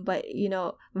some, but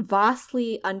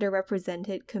vastly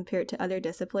underrepresented compared to other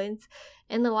disciplines.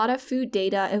 And a lot of food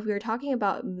data, if we were talking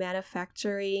about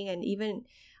manufacturing and even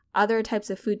other types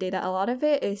of food data, a lot of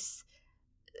it is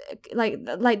like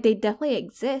they definitely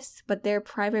exist, but they're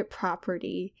private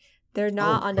property. They're Oh,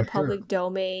 not on the for sure. public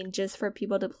domain just for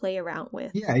people to play around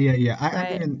with, Yeah, yeah, yeah. I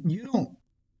right? mean, you don't,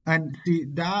 and see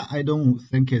that I don't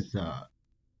think is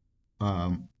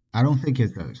I don't think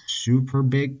it's a super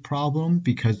big problem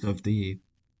because of the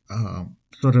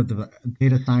sort of the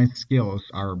data science skills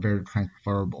are very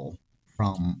transferable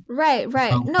from Right.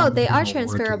 No, from the they are people working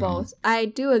transferable. on. I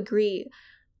do agree.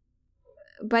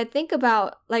 But think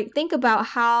about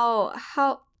how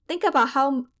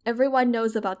everyone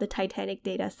knows about the Titanic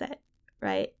data set,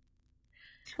 right?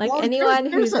 Like Well,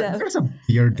 anyone who's a there's a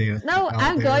beer data set no, out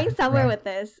I'm going there, somewhere right? with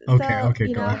this. Okay, So,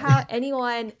 okay, go how ahead.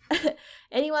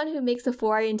 anyone who makes a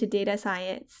foray into data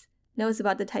science knows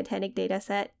about the Titanic data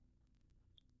set.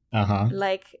 Uh-huh.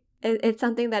 Like it's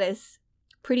something that is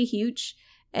pretty huge,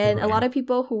 and a lot Right. of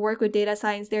people who work with data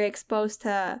science, they're exposed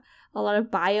to a lot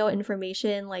of bio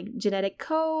information like genetic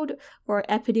code or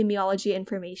epidemiology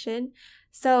information.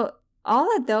 So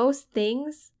all of those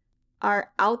things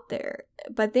are out there,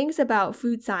 but things about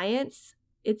food science,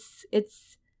 it's It's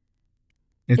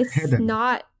it's hidden.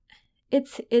 not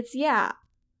it's yeah.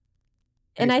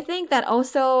 And It, I think that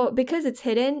also because it's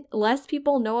hidden, less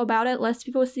people know about it, less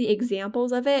people see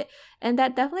examples of it, and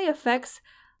that definitely affects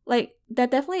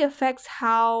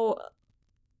how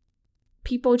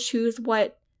people choose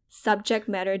what subject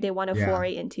matter they want to yeah,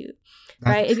 foray into.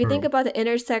 that's Right? If you think true. about the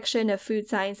intersection of food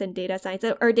science and data science,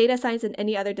 or data science and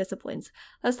any other disciplines,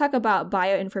 let's talk about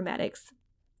bioinformatics.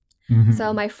 So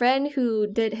Hmm. my friend who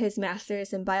did his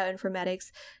master's in bioinformatics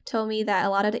told me that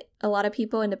a lot of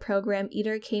people in the program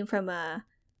either came from a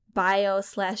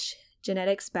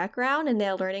bio/genetics background and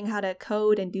they're learning how to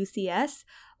code and do CS,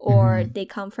 or Hmm. they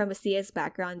come from a CS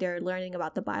background, they're learning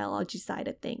about the biology side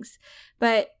of things.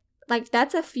 But like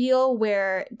that's a field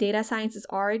where data science is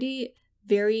already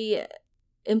very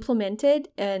implemented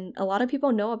and a lot of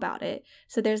people know about it.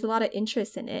 So there's a lot of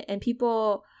interest in it, and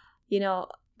people, you know,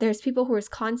 there's people who is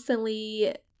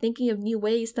constantly thinking of new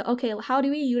ways to, okay, how do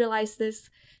we utilize this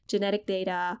genetic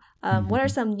data? What are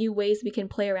some new ways we can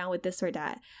play around with this or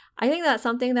that? I think that's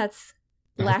something that's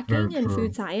lacking in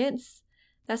food science.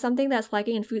 That's something that's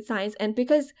lacking in food science. And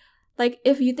because, like,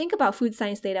 if you think about food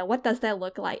science data, what does that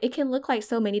look like? It can look like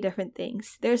so many different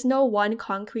things. There's no one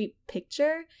concrete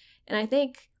picture. And I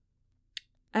think,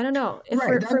 I don't know,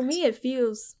 for me, it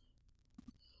feels...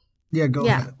 Yeah, go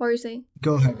ahead. What were you saying?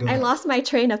 Go ahead. I lost my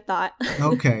train of thought.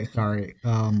 Okay, sorry.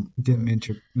 Didn't mean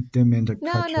to cut you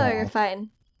No, off. you're fine.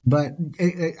 But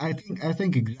I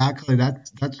think exactly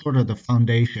that's sort of the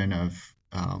foundation of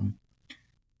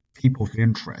people's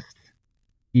interest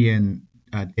in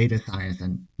data science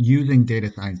and using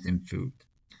data science in food.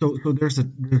 So there's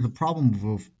a problem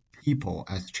of people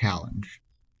as challenge,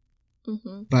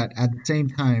 but at the same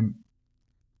time,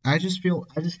 I just feel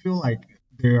like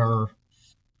there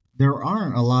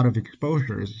aren't a lot of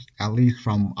exposures, at least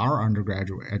from our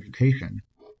undergraduate education,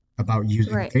 about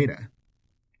using data.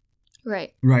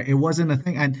 Right. It wasn't a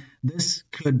thing. And this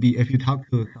could be, if you talk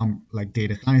to some like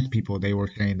data science people, they were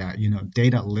saying that,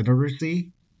 data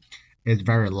literacy is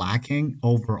very lacking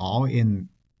overall in,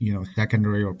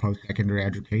 secondary or post-secondary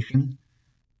education.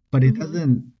 But it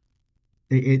doesn't,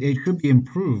 it should be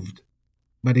improved,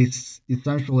 but it's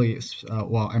essentially,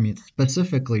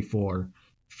 specifically for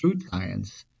food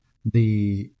science,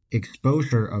 the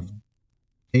exposure of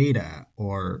data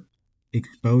or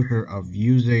exposure of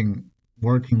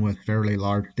working with fairly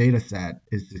large data set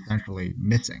is essentially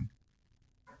missing.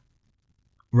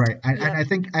 Right. And I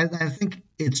think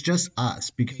it's just us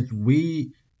because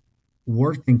we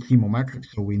worked in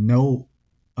chemometrics, so we know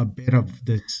a bit of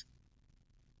this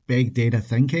big data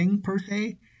thinking per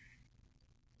se.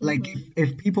 Like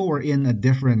if people were in a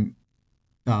different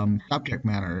subject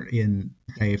matter in,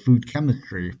 say, food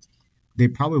chemistry, they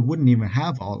probably wouldn't even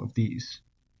have all of these.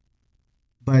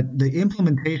 But the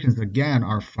implementations, again,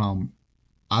 are from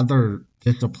other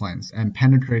disciplines and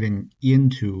penetrating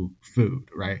into food,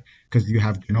 right? Because you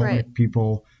have genomic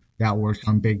people that work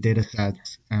on big data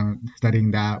sets and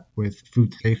studying that with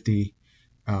food safety,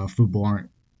 foodborne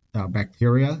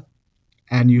bacteria.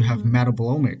 And you have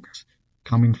metabolomics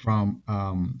coming from,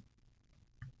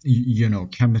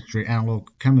 chemistry, analog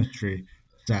chemistry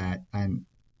set, and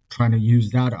trying to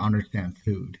use that to understand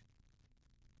food.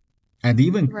 And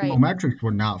even chemometrics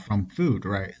were not from food,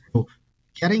 right? So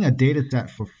getting a data set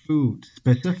for food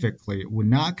specifically would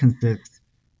not consist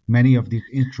many of these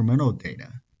instrumental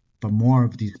data, but more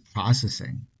of these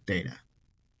processing data.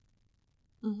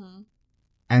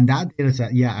 And that data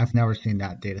set, I've never seen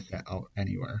that data set out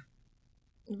anywhere.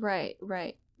 Right.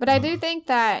 But I do think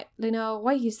that,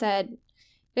 what you said,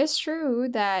 it's true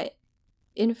that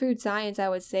in food science, I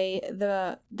would say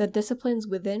the disciplines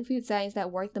within food science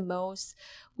that work the most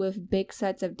with big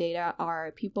sets of data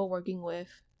are people working with,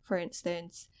 for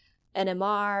instance,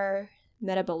 NMR,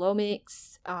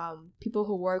 metabolomics, people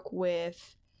who work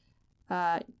with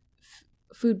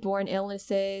foodborne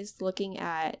illnesses, looking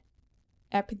at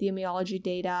epidemiology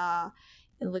data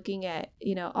and looking at,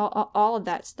 all of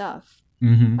that stuff.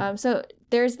 So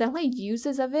there's definitely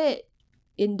uses of it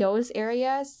in those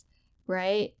areas,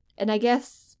 right? And I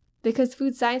guess because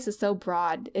food science is so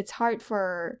broad, it's hard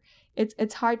to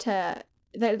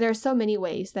there's so many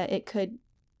ways that it could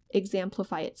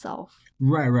exemplify itself.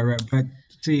 Right. But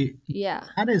see,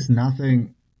 that is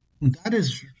nothing. That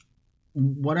is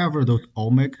whatever those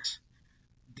omics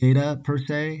data per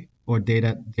se, or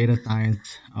data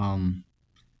science.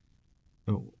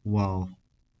 Well,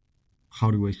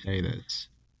 how do we say this?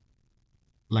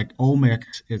 Like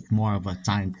omics is more of a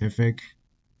scientific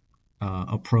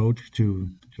approach to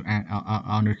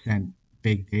understand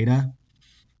big data,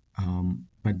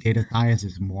 but data science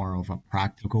is more of a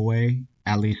practical way.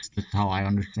 At least that's how I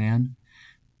understand.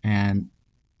 And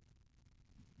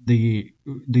the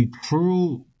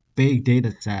true big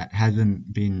data set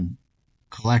hasn't been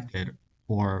collected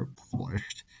or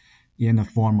published in the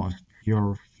form of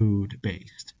pure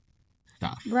food-based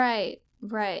stuff. Right.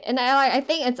 And I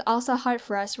think it's also hard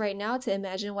for us right now to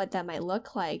imagine what that might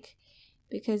look like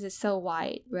because it's so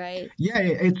wide, right? Yeah,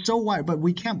 it's so wide, but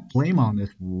we can't blame on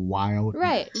this wild.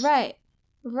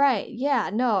 Right. Yeah,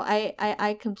 no,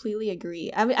 I completely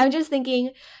agree. I'm just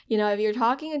thinking, if you're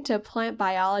talking to plant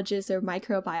biologists or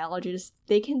microbiologists,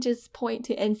 they can just point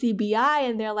to NCBI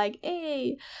and they're like,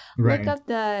 hey, look up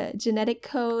the genetic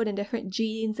code and different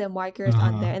genes and markers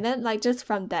on there. And then just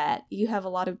from that, you have a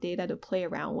lot of data to play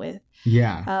around with.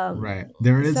 Yeah, right.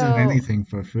 There isn't anything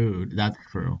for food. That's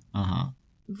true.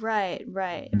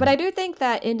 Right. But I do think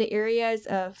that in the areas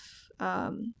of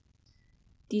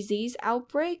disease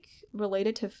outbreak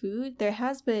related to food, there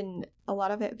has been a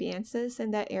lot of advances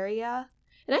in that area.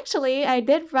 And actually, I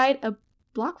did write a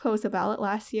blog post about it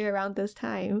last year around this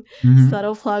time. Mhm.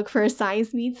 Subtle plug for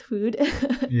Science Meets Food.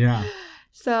 Yeah.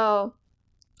 So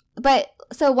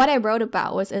what I wrote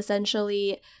about was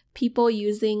essentially people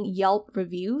using Yelp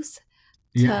reviews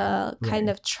Yeah. to kind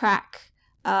Right. of track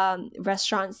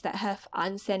restaurants that have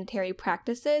unsanitary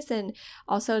practices, and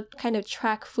also kind of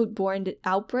track foodborne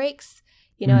outbreaks.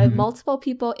 You know, if Mhm. multiple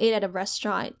people ate at a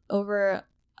restaurant over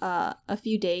a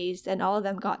few days and all of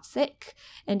them got sick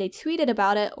and they tweeted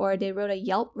about it or they wrote a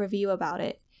Yelp review about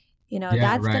it, you know, Yeah.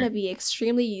 that's going to Right. be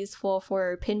extremely useful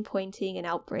for pinpointing an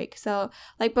outbreak. So,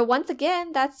 like, but once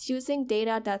again, that's using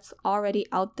data that's already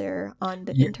out there on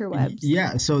the interwebs.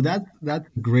 Yeah. So that's a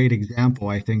great example,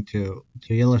 I think, to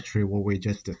illustrate what we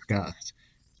just discussed.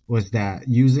 Was that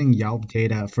using Yelp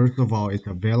data, first of all, it's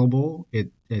available,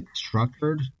 it's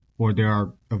structured, or there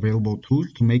are available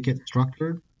tools to make it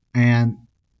structured, and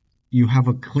you have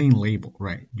a clean label,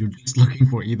 right? You're just looking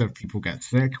for either people get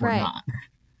sick or Right. not.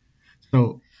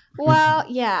 So, so, Well,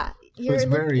 yeah, so it's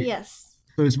very yes.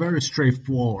 so it's very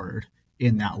straightforward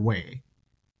in that way.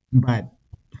 But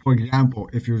for example,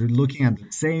 if you're looking at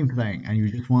the same thing and you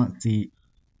just want to see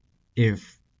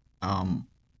if um,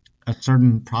 a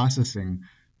certain processing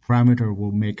parameter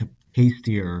will make a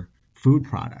tastier food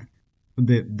product,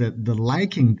 the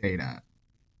liking data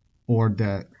or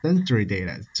the sensory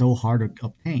data is so hard to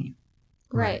obtain,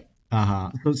 right?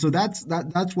 Right. So that's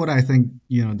what I think,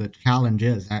 the challenge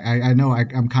is. I know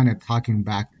I'm kind of talking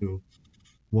back to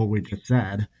what we just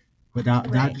said, but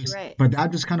Right, right.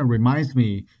 that just kind of reminds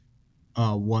me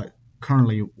what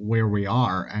currently where we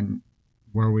are and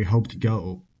where we hope to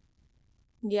go.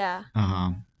 Yeah.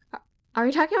 Uh, Are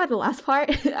we talking about the last part?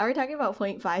 Are we talking about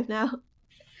point 5 now?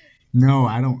 no,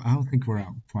 I don't think we're at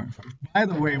point five. By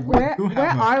the way, Where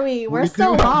are we? We're we do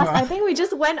so have lost. I think we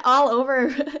just went all over.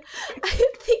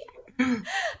 think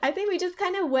I think we just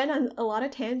kind of went on a lot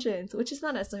of tangents, which is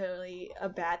not necessarily a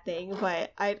bad thing,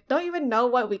 but I don't even know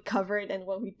what we covered and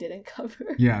what we didn't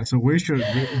cover. yeah. So we should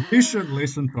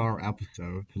listen to our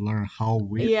episode to learn how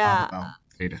we thought Yeah, about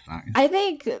data science. I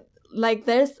think like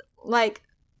this like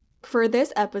for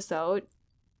this episode,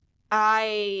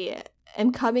 I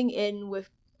am coming in with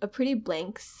a pretty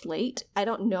blank slate. I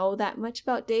don't know that much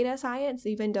about data science,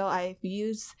 even though I've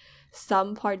used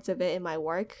some parts of it in my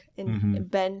work, and Hmm.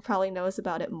 Ben probably knows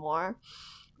about it more.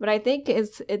 But I think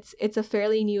it's a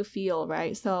fairly new field,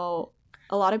 right? So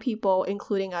a lot of people,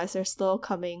 including us, are still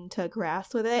coming to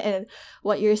grasp with it. And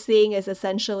what you're seeing is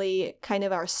essentially kind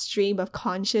of our stream of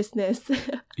consciousness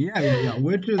Yeah.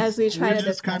 Which as is we try to which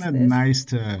is kind discuss of this. nice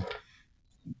to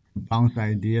bounce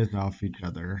ideas off each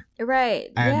other, Right.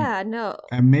 and Yeah, no,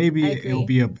 and I maybe it'll agree.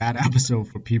 be a bad episode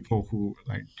for people who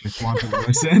like just want to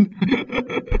listen.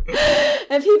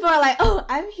 And people are like, oh,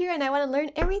 I'm here and I want to learn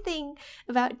everything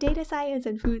about data science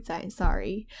and food science.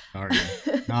 Sorry. Sorry,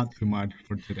 not too much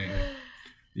for today.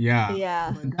 Yeah,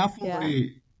 Yeah. but Yeah.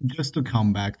 definitely, just to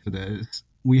come back to this,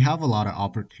 we have a lot of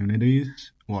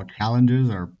opportunities. Well, challenges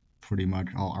are pretty much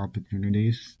all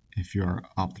opportunities if you're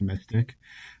optimistic.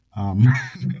 Um,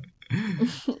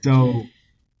 so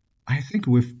I think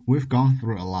we've gone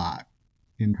through a lot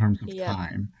in terms of Yep.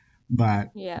 time,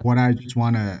 but Yep. what I just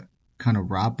want to kind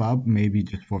of wrap up, maybe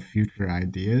just for future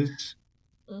ideas,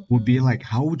 would be Mm-hmm. like,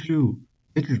 how would you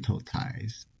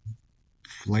digitize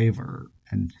flavor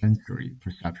and sensory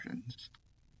perceptions?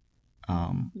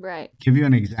 Um, Right. give you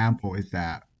an example is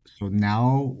that so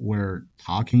now we're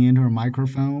talking into a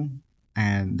microphone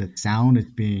and the sound is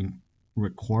being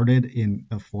recorded in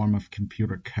a form of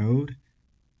computer code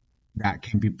that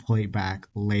can be played back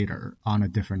later on a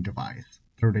different device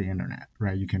through the internet,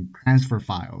 right? You can transfer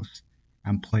files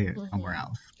and play it somewhere Mm-hmm.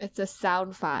 else. It's a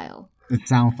sound file. The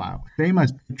sound file, same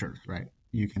as pictures, right?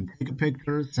 You can take a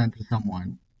picture, send to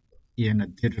someone in a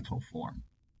digital form.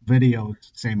 Videos,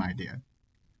 same idea.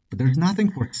 But there's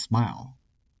nothing for smell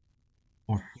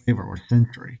or flavor or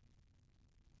sensory.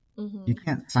 You Mm-hmm.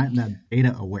 can't sign that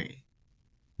data away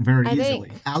very I easily.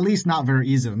 think, At least not very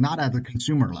easily, not at the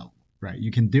consumer level, right?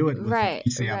 You can do it with an right, right,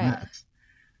 ECMS.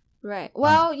 right. Uh,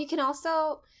 Well, you can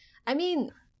also, I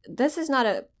mean, this is not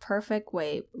a perfect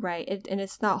way, right? And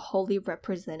it's not wholly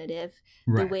representative.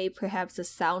 The right. way perhaps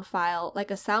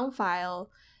like a sound file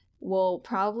will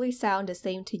probably sound the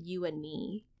same to you and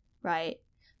me, right?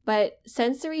 But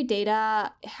sensory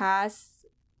data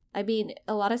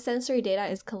a lot of sensory data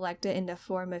is collected in the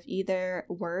form of either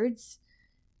words,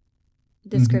 Hmm.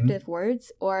 descriptive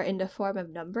words, or in the form of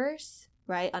numbers,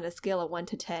 right? On a scale of 1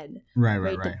 to 10, Right, right,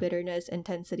 rate the right. bitterness,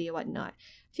 intensity, and whatnot.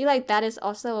 I feel like that is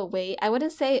also a way, I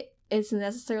wouldn't say it's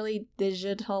necessarily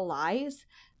digitalized,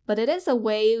 but it is a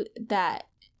way that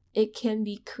it can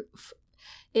be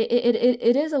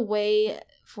it is a way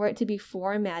for it to be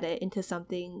formatted into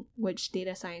something which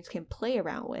data science can play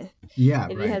around with. Yeah,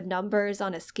 If you right. have numbers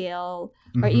on a scale,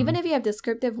 or even if you have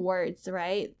descriptive words,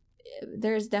 right?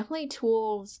 There's definitely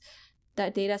tools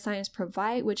that data science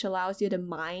provide which allows you to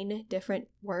mine different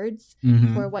words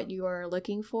for what you are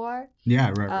looking for.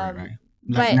 Yeah, right.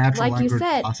 Like But natural like you language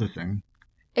said, processing.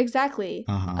 exactly.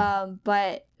 Uh-huh.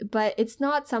 But it's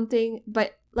not something.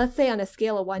 But let's say on a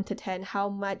scale of 1 to 10,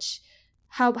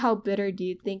 how bitter do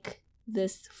you think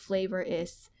this flavor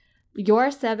is?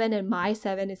 Your 7 and my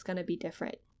 7 is gonna be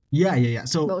different, Yeah.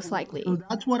 most So likely.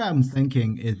 that's what I'm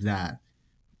thinking is that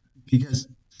because,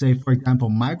 say, for example,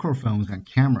 microphones and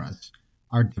cameras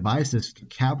are devices to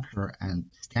capture and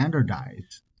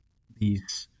standardize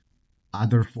these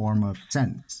other form of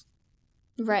sense,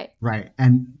 Right. right?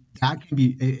 And that can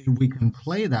be, we can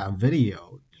play that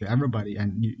video to everybody,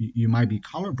 and you might be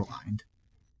colorblind,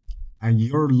 and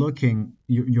your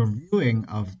viewing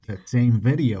of the same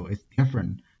video is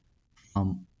different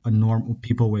from a normal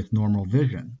people with normal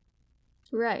vision.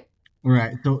 Right.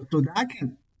 Right. So that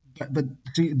can, but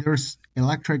see, there's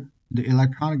the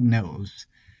electronic nose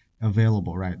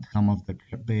available, right? Some of the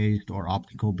chip-based or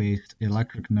optical-based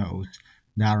electric nose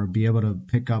that will be able to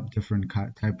pick up different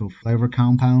type of flavor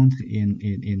compounds in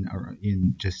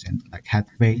just in like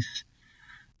headspace,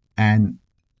 and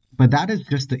but that is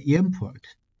just the input,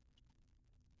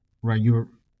 right?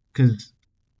 Because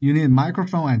you need a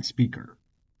microphone and speaker,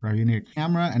 right? You need a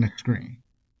camera and a screen,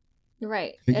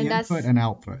 Right. the And input that's and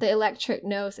output. the electric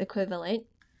nose equivalent.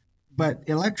 But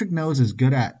electric nose is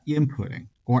good at inputting,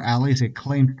 or at least it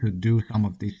claims to do some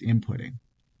of this inputting,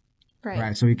 Right.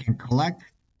 right? So it can collect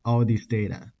all these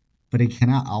data, but it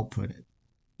cannot output it.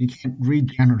 You can't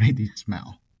regenerate the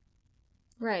smell.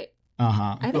 Right.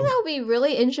 Uh-huh. I think that would be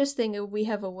really interesting if we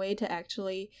have a way to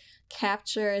actually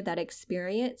capture that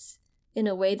experience in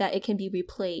a way that it can be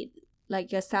replayed.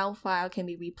 Like a sound file can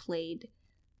be replayed,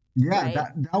 Yeah, right?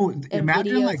 that would And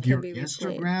imagine videos like can your be replayed.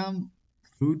 Instagram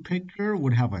food picture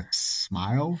would have a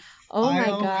smile Oh my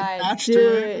file god, attached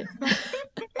to it. dude.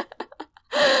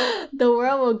 The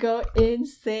world will go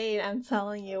insane, I'm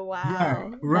telling you.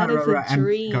 Wow. That is a Right. And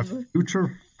like a dream.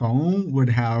 future phone would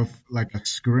have like a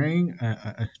screen,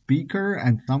 a speaker,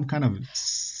 and some kind of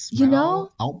You know,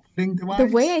 smell outputting the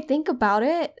way device. I think about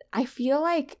it, I feel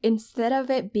like instead of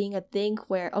it being a thing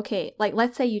where, okay, like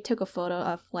let's say you took a photo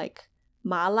of like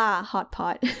mala hot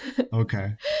pot,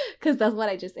 Okay. because that's what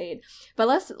I just ate. But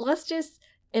let's just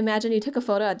imagine you took a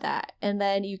photo of that and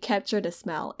then you capture the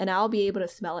smell, and I'll be able to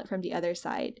smell it from the other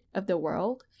side of the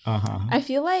world. Uh-huh. I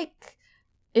feel like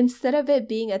instead of it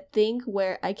being a thing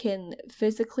where I can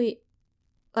physically,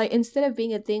 like instead of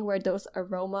being a thing where those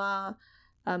aroma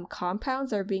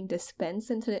compounds are being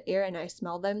dispensed into the air and I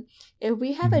smell them, if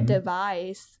we have a hmm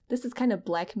device, this is kind of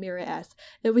Black Mirror-esque,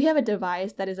 if we have a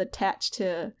device that is attached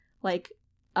to like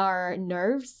our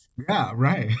nerves, Yeah,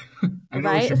 right. I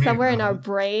know what you right, mean. somewhere in our Uh-huh.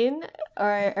 brain,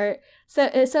 or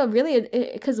so really,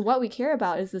 because what we care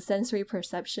about is the sensory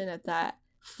perception of that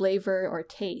flavor or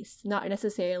taste, not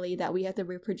necessarily that we have to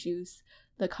reproduce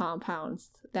the compounds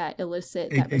that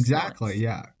elicit that Exactly, response.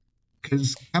 yeah.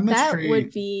 Because That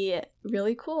would chemistry, be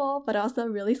really cool, but also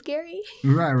really scary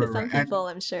to some right. people,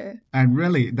 I'm sure. And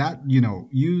really that,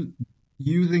 you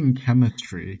using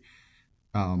chemistry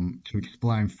to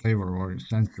explain flavor or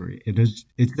sensory, it's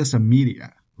just a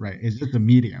media, right? It's just a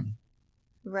medium.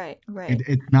 Right, It, right,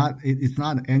 it's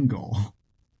not an end goal.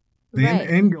 The right.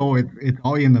 end goal it's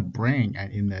all in the brain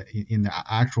and in the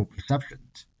actual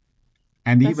perceptions.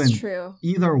 And That's even true.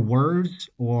 either words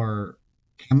or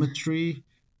chemistry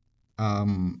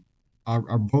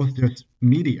are both just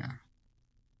media.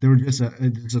 They're just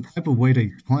it's a type of way to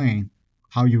explain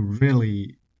how you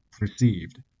really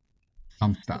perceived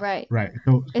some stuff, Right. right?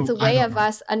 It's So a I way don't of know.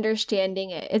 us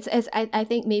understanding it. I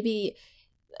think maybe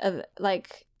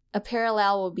like a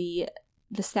parallel will be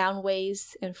the sound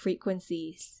waves and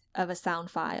frequencies of a sound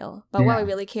file. But what we Yeah,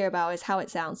 really care about is how it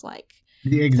sounds like.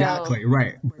 So, exactly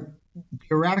right. But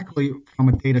theoretically, from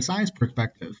a data science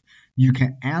perspective, you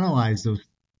can analyze those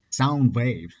sound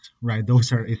waves, right?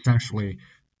 Those are essentially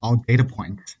all data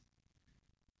points,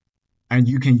 and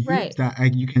you can use right. that.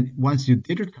 And you can once you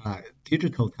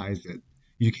digitize it,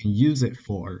 you can use it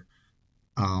for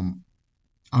um,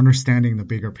 understanding the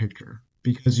bigger picture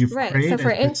because you've Right. So for created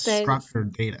this instance,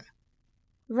 structured data.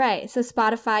 right. So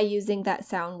Spotify using that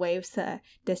sound waves to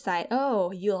decide,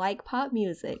 "Oh, you like pop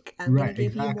music. I'm going to Right,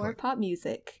 give you more exactly. pop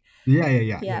music." Yeah.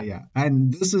 Yeah.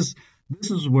 And this is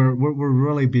where we're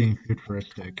really being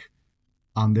futuristic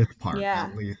on this part, at Yeah.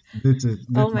 least. This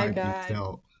Oh my might be god.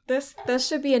 still. This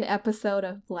should be an episode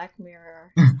of Black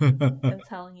Mirror. I'm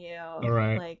telling you. All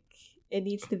right. Like, it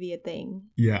needs to be a thing.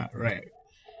 Yeah, right.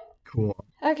 Cool.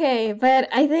 Okay, but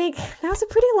I think that was a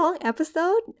pretty long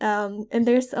episode. And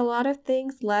there's a lot of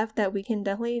things left that we can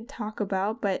definitely talk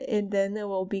about, but then it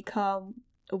will become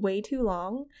way too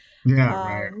long. Yeah,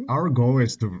 right. Our goal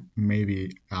is to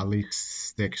maybe at least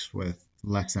stick with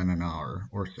less than an hour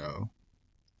or so.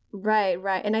 Right.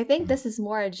 And I think this is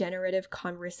more a generative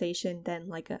conversation than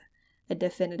like a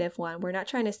definitive one. We're not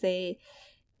trying to say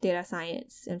data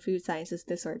science and food science is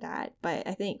this or that, but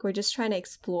I think we're just trying to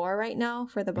explore right now,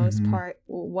 for the most part,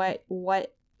 what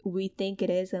we think it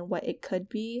is and what it could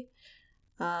be.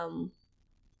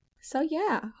 So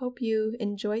yeah, hope you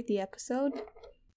enjoyed the episode.